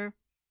Arthur.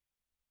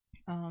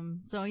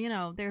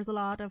 So there's a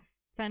lot of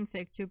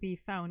fanfic to be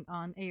found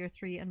on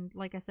AO3, and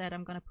like I said,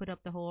 I'm gonna put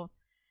up the whole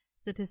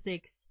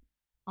statistics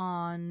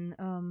on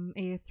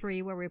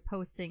AO3 where we're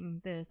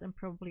posting this, and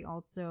probably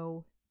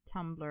also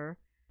Tumblr.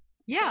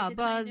 Yeah, so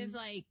but kind of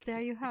like,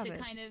 there you have to it.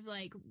 kind of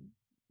like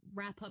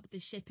wrap up the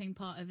shipping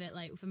part of it,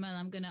 like for Merlin,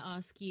 I'm gonna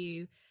ask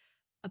you,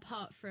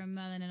 apart from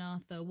Merlin and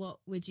Arthur, what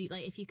would you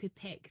like if you could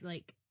pick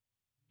like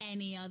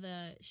any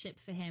other ship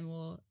for him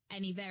or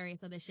any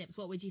various other ships?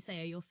 What would you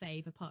say are your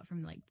fave apart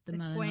from like the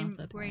It's Merlin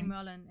Arthur Gawain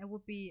Merlin. It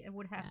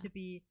would have to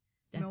be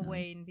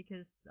Merwain,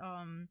 because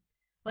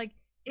like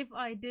if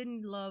I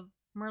didn't love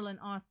Merlin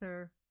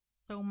Arthur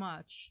so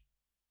much,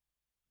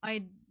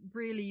 I'd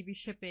really be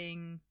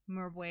shipping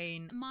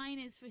Merwain. Mine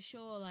is for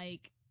sure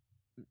like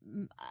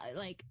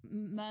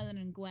Merlin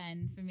and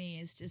Gwen. For me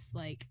is just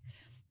like,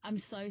 I'm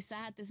so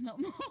sad there's not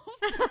more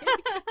about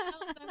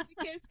them,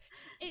 because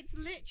it's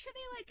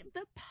literally like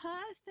the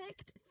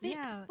perfect thick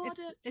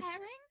fodder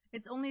pairing.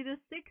 It's only the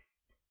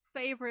 6th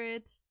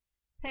favorite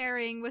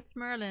pairing with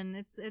Merlin.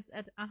 It's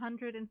at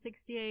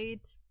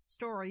 168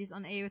 stories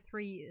on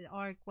AO3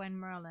 are Gwen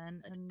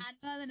Merlin and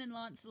Merlin and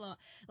Lancelot.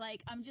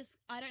 Like, I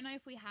don't know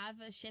if we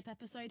have a ship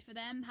episode for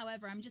them.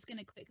 However, I'm just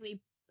gonna quickly,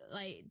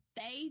 like,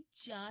 they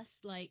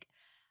just like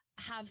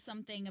have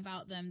something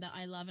about them that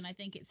I love, and I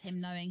think it's him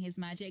knowing his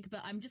magic.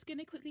 But I'm just going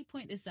to quickly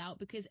point this out,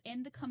 because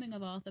in the Coming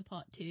of Arthur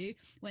Part 2,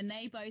 when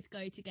they both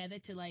go together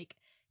to like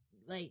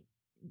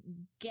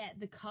get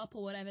the cup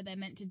or whatever they're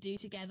meant to do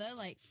together,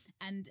 like,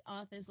 and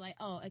Arthur's like,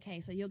 oh,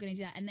 okay, so you're going to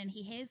do that, and then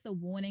he hears the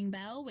warning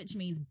bell, which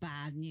means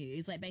bad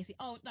news, like basically,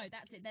 oh no,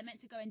 that's it, they're meant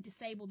to go and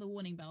disable the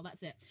warning bell,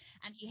 that's it,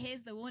 and he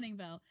hears the warning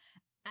bell,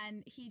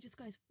 and he just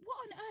goes, what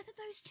on earth are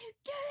those two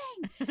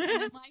doing?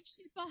 And then, like,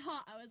 super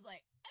hot, I was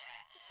like,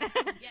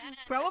 yeah.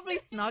 Probably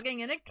snogging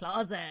in a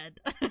closet.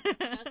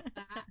 Just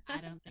that? I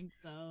don't think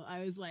so. I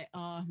was like,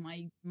 oh,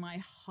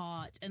 my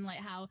heart. And like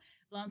how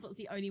Lancelot's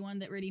the only one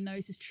that really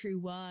knows his true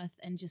worth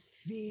and just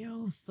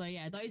feels. So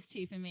yeah, those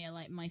two for me are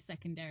like my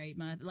secondary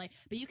Merlin. Like,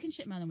 but you can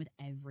ship Merlin with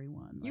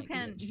everyone.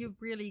 Like, you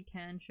really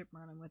can ship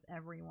Merlin with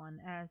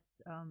everyone,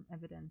 as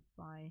evidenced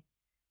by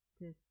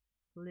this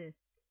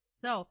list.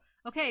 So,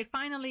 okay,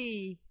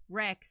 finally,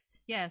 Rex.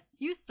 Yes,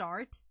 you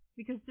start,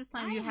 because this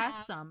time you have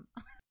some.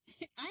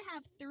 I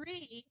have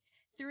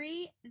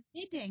three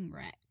Vidding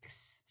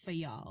Rex for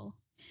y'all.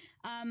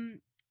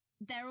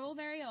 They're all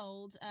very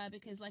old,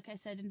 because like I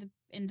said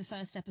in the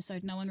first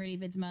episode, no one really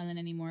vids Merlin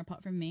anymore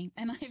apart from me,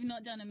 and I've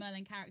not done a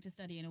Merlin character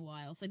study in a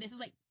while. So this is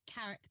like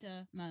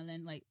character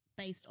Merlin, like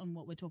based on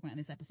what we're talking about in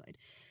this episode.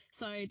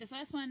 So the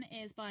first one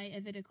is by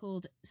a vidder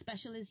called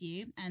Special As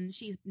You, and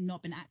she's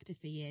not been active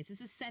for years.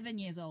 This is 7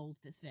 years old,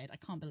 this vid. I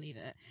can't believe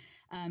it.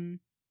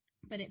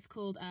 But it's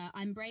called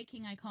I'm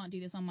Breaking, I Can't Do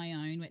This on My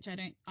Own, which I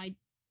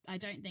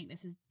don't think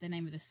this is the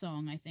name of the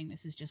song. I think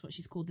this is just what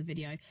she's called the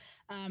video.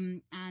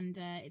 And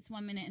it's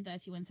 1 minute and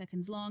 31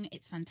 seconds long.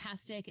 It's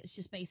fantastic. It's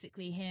just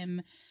basically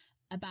him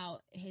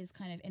about his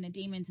kind of inner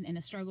demons and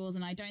inner struggles.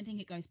 And I don't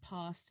think it goes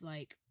past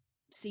like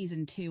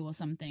season 2 or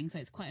something. So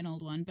it's quite an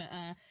old one, but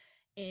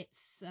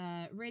it's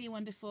really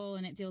wonderful.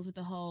 And it deals with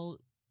the whole,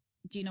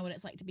 do you know what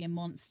it's like to be a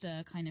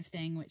monster kind of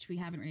thing, which we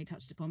haven't really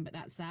touched upon, but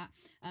that's that.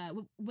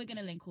 We're going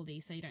to link all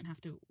these so you don't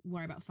have to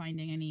worry about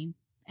finding any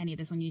of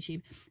this on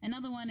YouTube.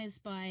 Another one is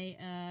by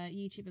a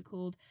YouTuber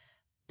called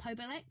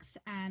Pobelex,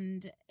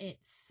 and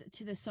it's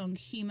to the song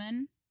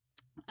Human.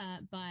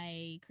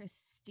 by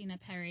Christina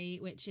Perri,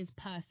 which is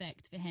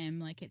perfect for him.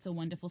 Like, it's a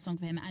wonderful song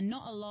for him, and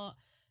not a lot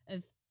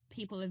of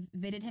people have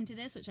vidded him to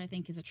this, which I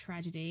think is a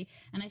tragedy.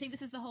 And I think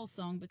this is the whole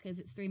song because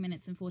it's 3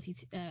 minutes and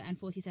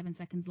 47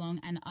 seconds long,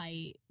 and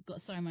I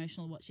got so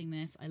emotional watching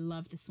this. I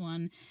love this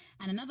one.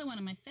 And another one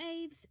of my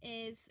faves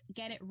is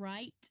Get It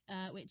Right,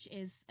 which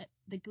is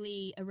the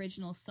Glee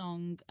original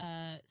song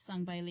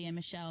sung by Leah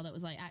Michele that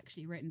was like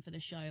actually written for the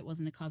show. It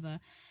wasn't a cover.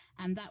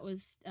 And that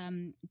was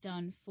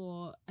done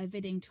for a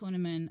bidding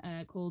tournament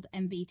called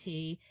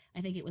MBT.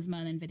 I think it was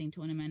Merlin bidding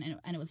tournament,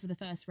 and it was for the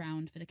first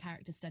round, for the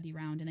character study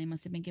round, and they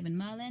must have been given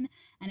Merlin.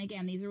 And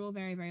again, these are all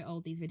very, very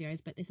old, these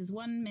videos, but this is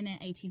 1 minute,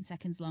 18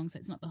 seconds long, so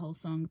it's not the whole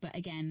song. But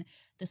again,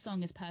 the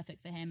song is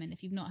perfect for him. And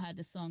if you've not heard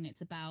the song,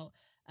 it's about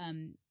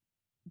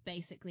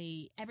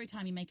basically every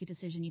time you make a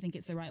decision you think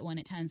it's the right one,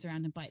 it turns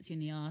around and bites you in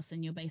the ass,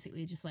 and you're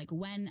basically just like,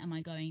 when am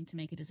I going to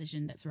make a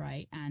decision that's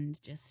right?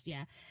 And just,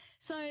 yeah,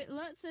 so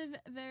lots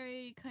of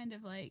very kind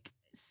of like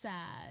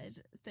sad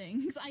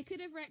things. I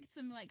could have wrecked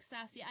some like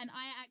sassy, and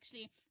I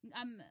actually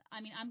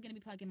I'm going to be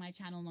plugging my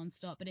channel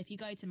nonstop, but if you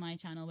go to my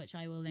channel, which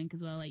I will link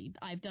as well, like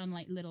I've done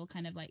like little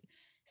kind of like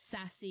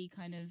sassy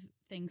kind of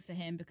things for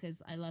him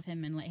because I love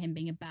him and like him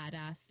being a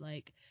badass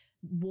like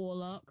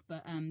warlock.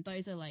 But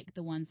those are like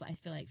the ones that I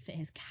feel like fit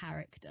his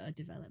character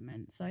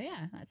development. So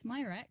yeah, that's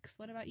my Rex.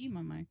 What about you,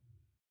 Momo?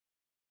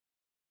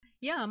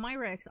 Yeah, my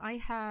Rex, I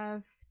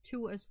have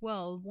two as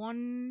well.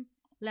 One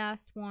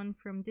last one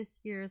from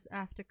this year's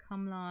After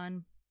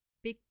Kamlan,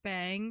 Big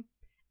Bang.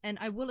 And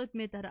I will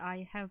admit that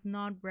I have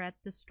not read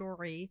the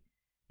story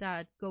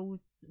that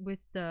goes with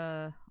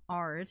the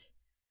art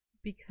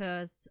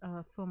because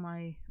for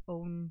my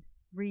own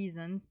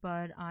reasons,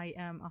 but I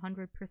am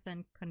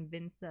 100%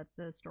 convinced that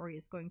the story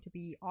is going to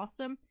be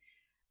awesome.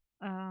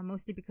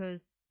 Mostly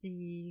because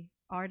the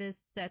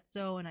artist said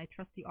so, and I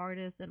trust the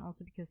artist, and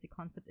also because the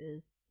concept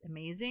is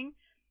amazing.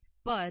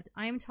 But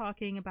I'm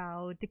talking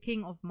about The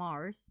King of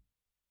Mars,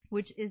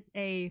 which is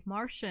a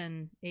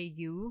Martian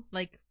AU,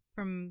 like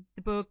from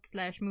the book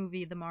 /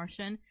 movie The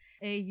Martian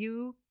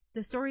AU.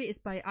 The story is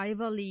by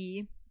Iva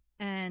Lee,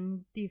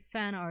 and the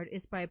fan art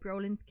is by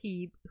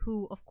Brolinsky,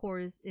 who of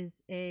course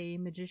is a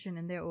magician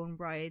in their own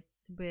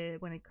rights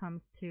when it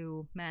comes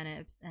to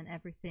manips and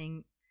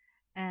everything.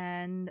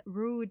 And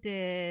Rue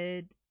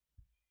did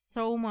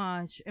so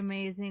much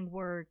amazing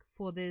work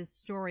for this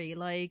story.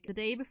 Like the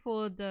day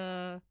before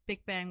the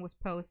Big Bang was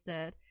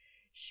posted,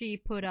 she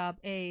put up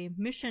a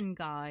mission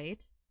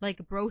guide, like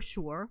a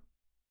brochure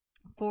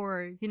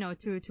for,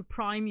 to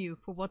prime you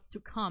for what's to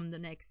come the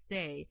next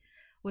day,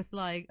 with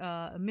like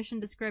a mission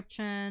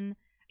description,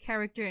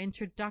 character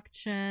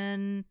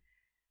introduction,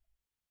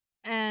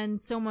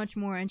 and so much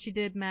more. And she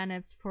did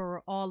manips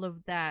for all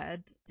of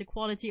that. The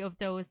quality of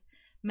those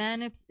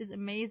manips is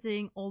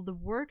amazing. All the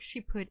work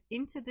she put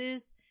into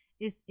this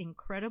is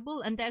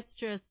incredible. And that's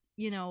just,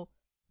 the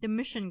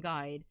mission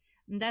guide.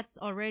 And that's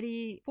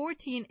already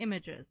 14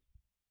 images,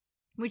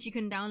 which you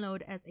can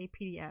download as a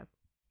PDF.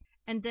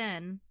 And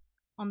then,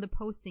 on the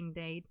posting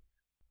date,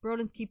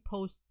 Brolinsky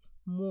posts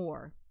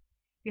more.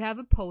 You have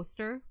a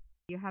poster,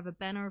 you have a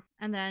banner,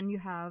 and then you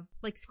have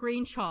like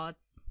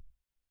screenshots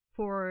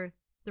for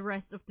the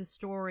rest of the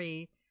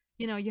story.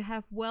 You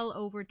have well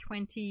over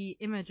 20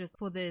 images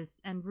for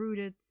this, and Rue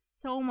did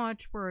so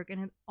much work,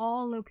 and it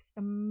all looks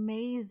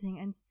amazing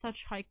and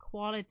such high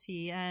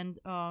quality, and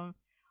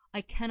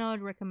I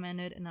cannot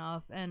recommend it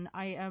enough. And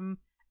I am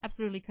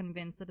absolutely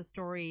convinced that the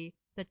story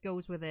that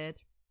goes with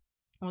it,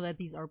 or that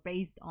these are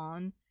based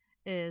on,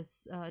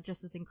 is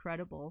just as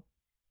incredible.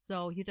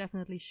 So you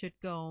definitely should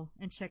go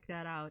and check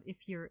that out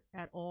if you're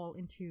at all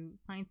into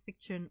science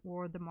fiction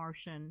or The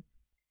Martian.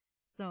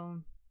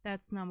 So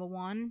that's number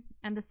one.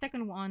 And the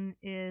second one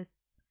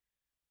is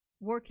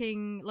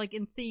working like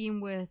in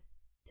theme with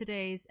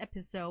today's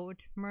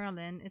episode,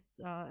 Merlin. It's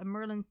a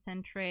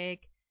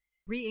Merlin-centric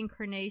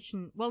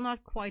reincarnation, well,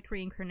 not quite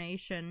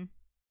reincarnation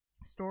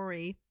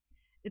story.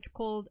 It's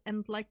called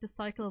And Like the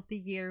Cycle of the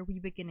Year, We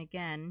Begin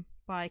Again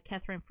by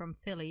Catherine from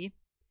Philly.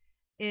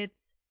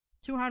 It's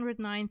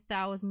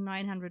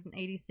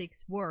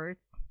 209,986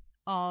 words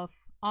of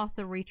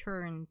Arthur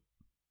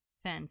Returns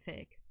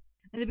fanfic.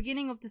 At the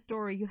beginning of the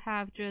story, you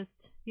have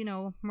just,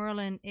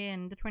 Merlin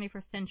in the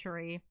 21st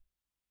century,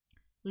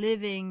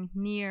 living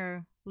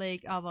near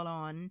Lake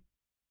Avalon,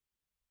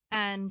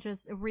 and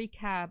just a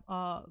recap,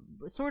 or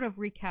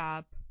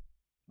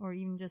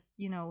even just,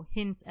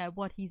 hints at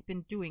what he's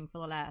been doing for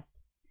the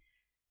last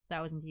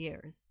 1,000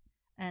 years,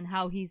 and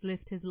how he's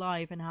lived his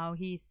life, and how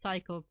he's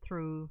cycled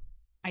through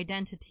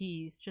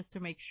identities just to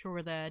make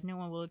sure that no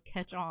one will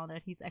catch on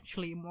that he's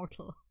actually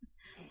immortal.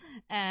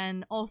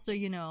 And also,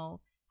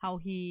 how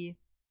he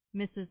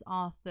misses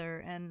Arthur,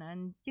 and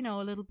a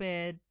little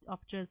bit of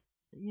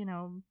just,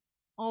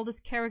 all this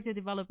character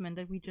development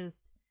that we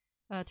just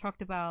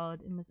talked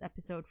about in this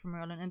episode from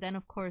Merlin. And then,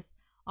 of course,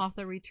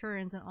 Arthur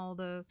returns, and all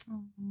the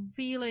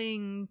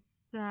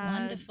feelings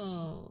that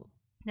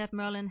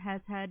Merlin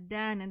has had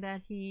then, and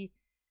that he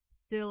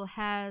still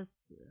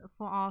has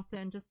for Arthur,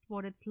 and just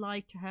what it's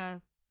like to have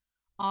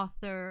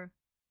Arthur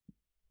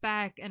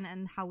back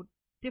and how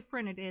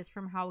different it is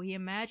from how he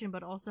imagined,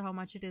 but also how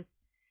much it is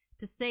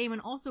the same.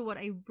 And also what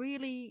I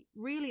really,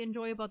 really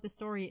enjoy about the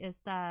story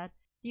is that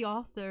the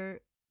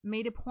author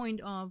made a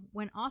point of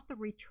when Arthur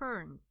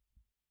returns,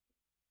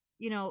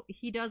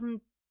 he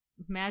doesn't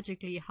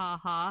magically,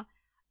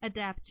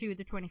 adapt to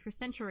the 21st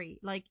century.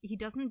 Like, he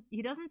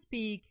doesn't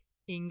speak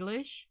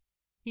English,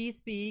 he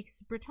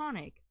speaks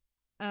Brittonic.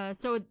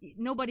 So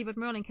nobody but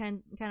Merlin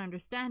can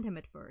understand him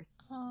at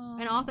first. Oh.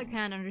 And Arthur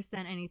can't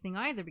understand anything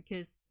either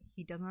because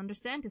he doesn't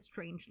understand this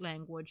strange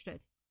language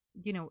that,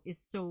 is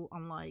so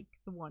unlike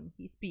the one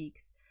he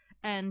speaks.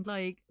 And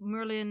like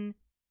Merlin,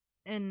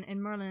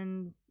 in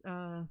Merlin's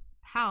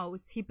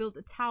house, he built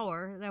a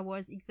tower that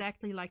was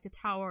exactly like the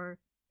tower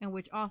in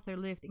which Arthur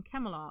lived in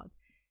Camelot,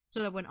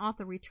 so that when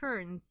Arthur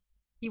returns,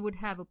 he would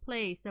have a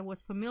place that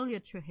was familiar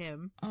to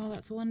him. Oh,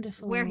 that's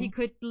wonderful. Where he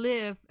could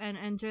live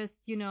and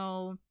just,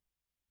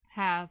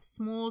 have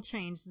small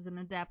changes and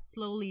adapt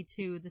slowly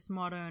to this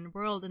modern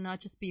world and not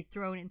just be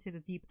thrown into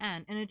the deep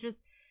end. And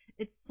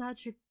it's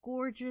such a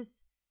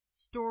gorgeous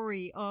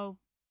story of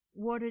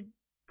what it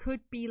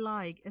could be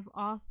like if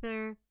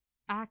Arthur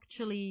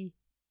actually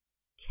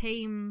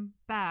came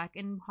back,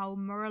 and how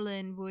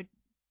Merlin would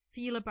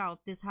feel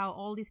about this, how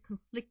all these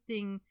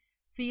conflicting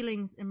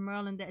feelings in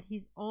Merlin that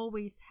he's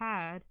always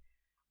had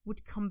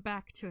would come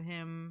back to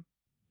him.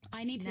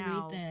 I need to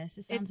now. read this.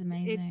 It sounds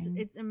amazing.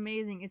 It's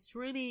amazing. It's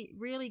really,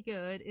 really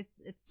good.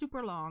 It's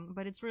super long,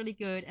 but it's really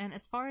good. And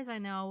as far as I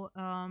know,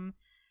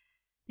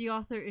 the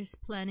author is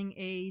planning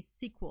a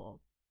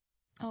sequel.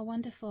 Oh,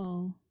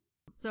 wonderful.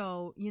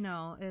 So,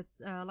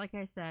 it's, like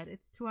I said,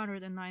 it's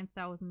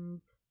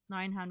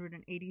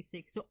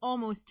 209,986, so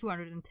almost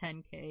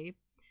 210K.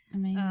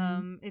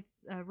 Amazing.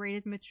 It's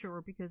rated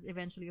mature because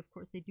eventually, of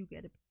course, they do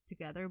get it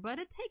together, but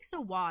it takes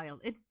a while.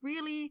 It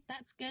really,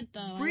 That's good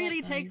though.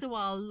 really takes a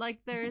while.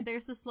 Like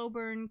there's a slow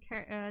burn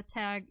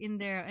tag in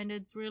there, and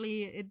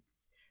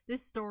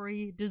this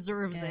story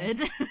deserves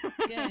Good. it.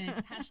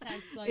 Good.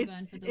 Hashtag slow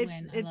burn for the win. I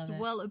love It's it.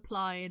 well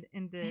applied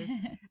in this.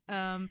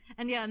 And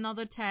yeah,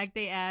 another tag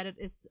they added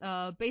is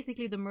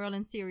basically the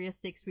Merlin Series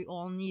 6 we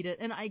all needed,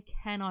 and I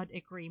cannot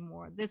agree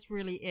more. This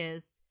really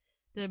is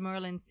the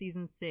Merlin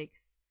Season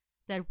 6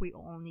 that we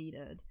all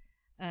needed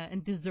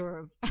and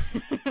deserved,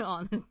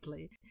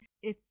 honestly.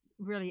 It's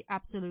really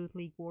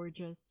absolutely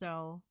gorgeous,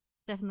 so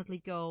definitely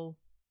go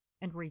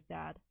and read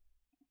that.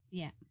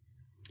 Yeah.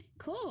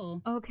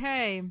 Cool.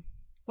 Okay.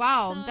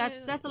 Wow, So,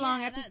 that's a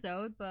long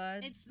episode,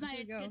 but it's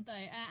good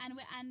though, and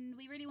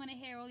we really want to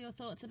hear all your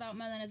thoughts about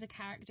Merlin as a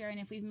character,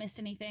 and if we've missed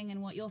anything,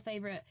 and what your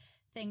favorite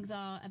things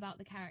are about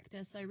the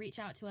character. So reach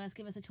out to us,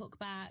 give us a talk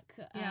back.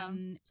 Yeah.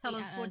 Tell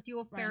us what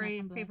your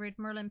favorite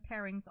Merlin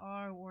pairings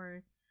are,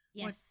 or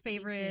what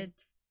favorite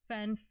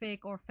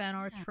fanfic or fan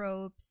art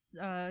tropes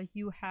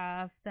you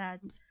have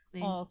that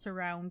all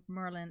surround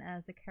Merlin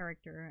as a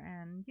character,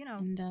 and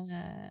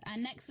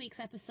and next week's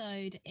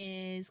episode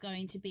is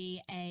going to be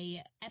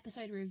a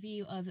episode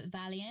review of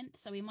Valiant,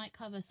 so we might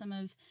cover some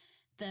of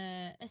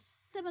a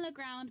similar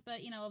ground, but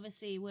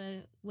obviously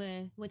we're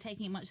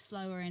taking it much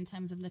slower in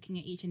terms of looking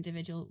at each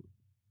individual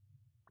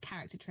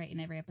character trait in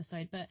every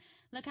episode, but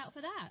look out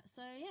for that.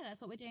 So yeah,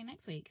 that's what we're doing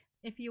next week.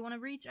 If you want to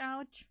reach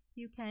out,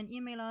 you can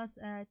email us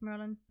at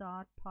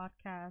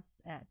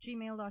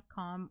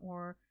merlins.podcast@gmail.com,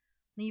 or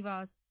leave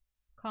us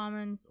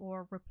comments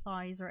or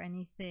replies or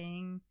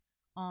anything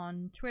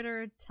on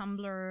Twitter,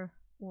 Tumblr,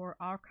 or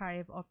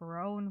Archive of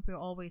Our Own. We're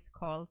always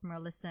called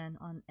Merlisten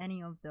on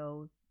any of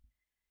those.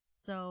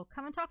 So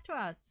come and talk to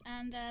us.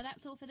 And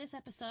that's all for this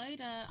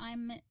episode.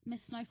 I'm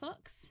Miss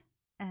Snowfox.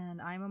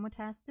 And I'm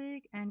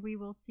Omotastic, and we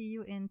will see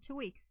you in 2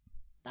 weeks.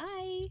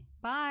 Bye.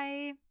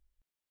 Bye.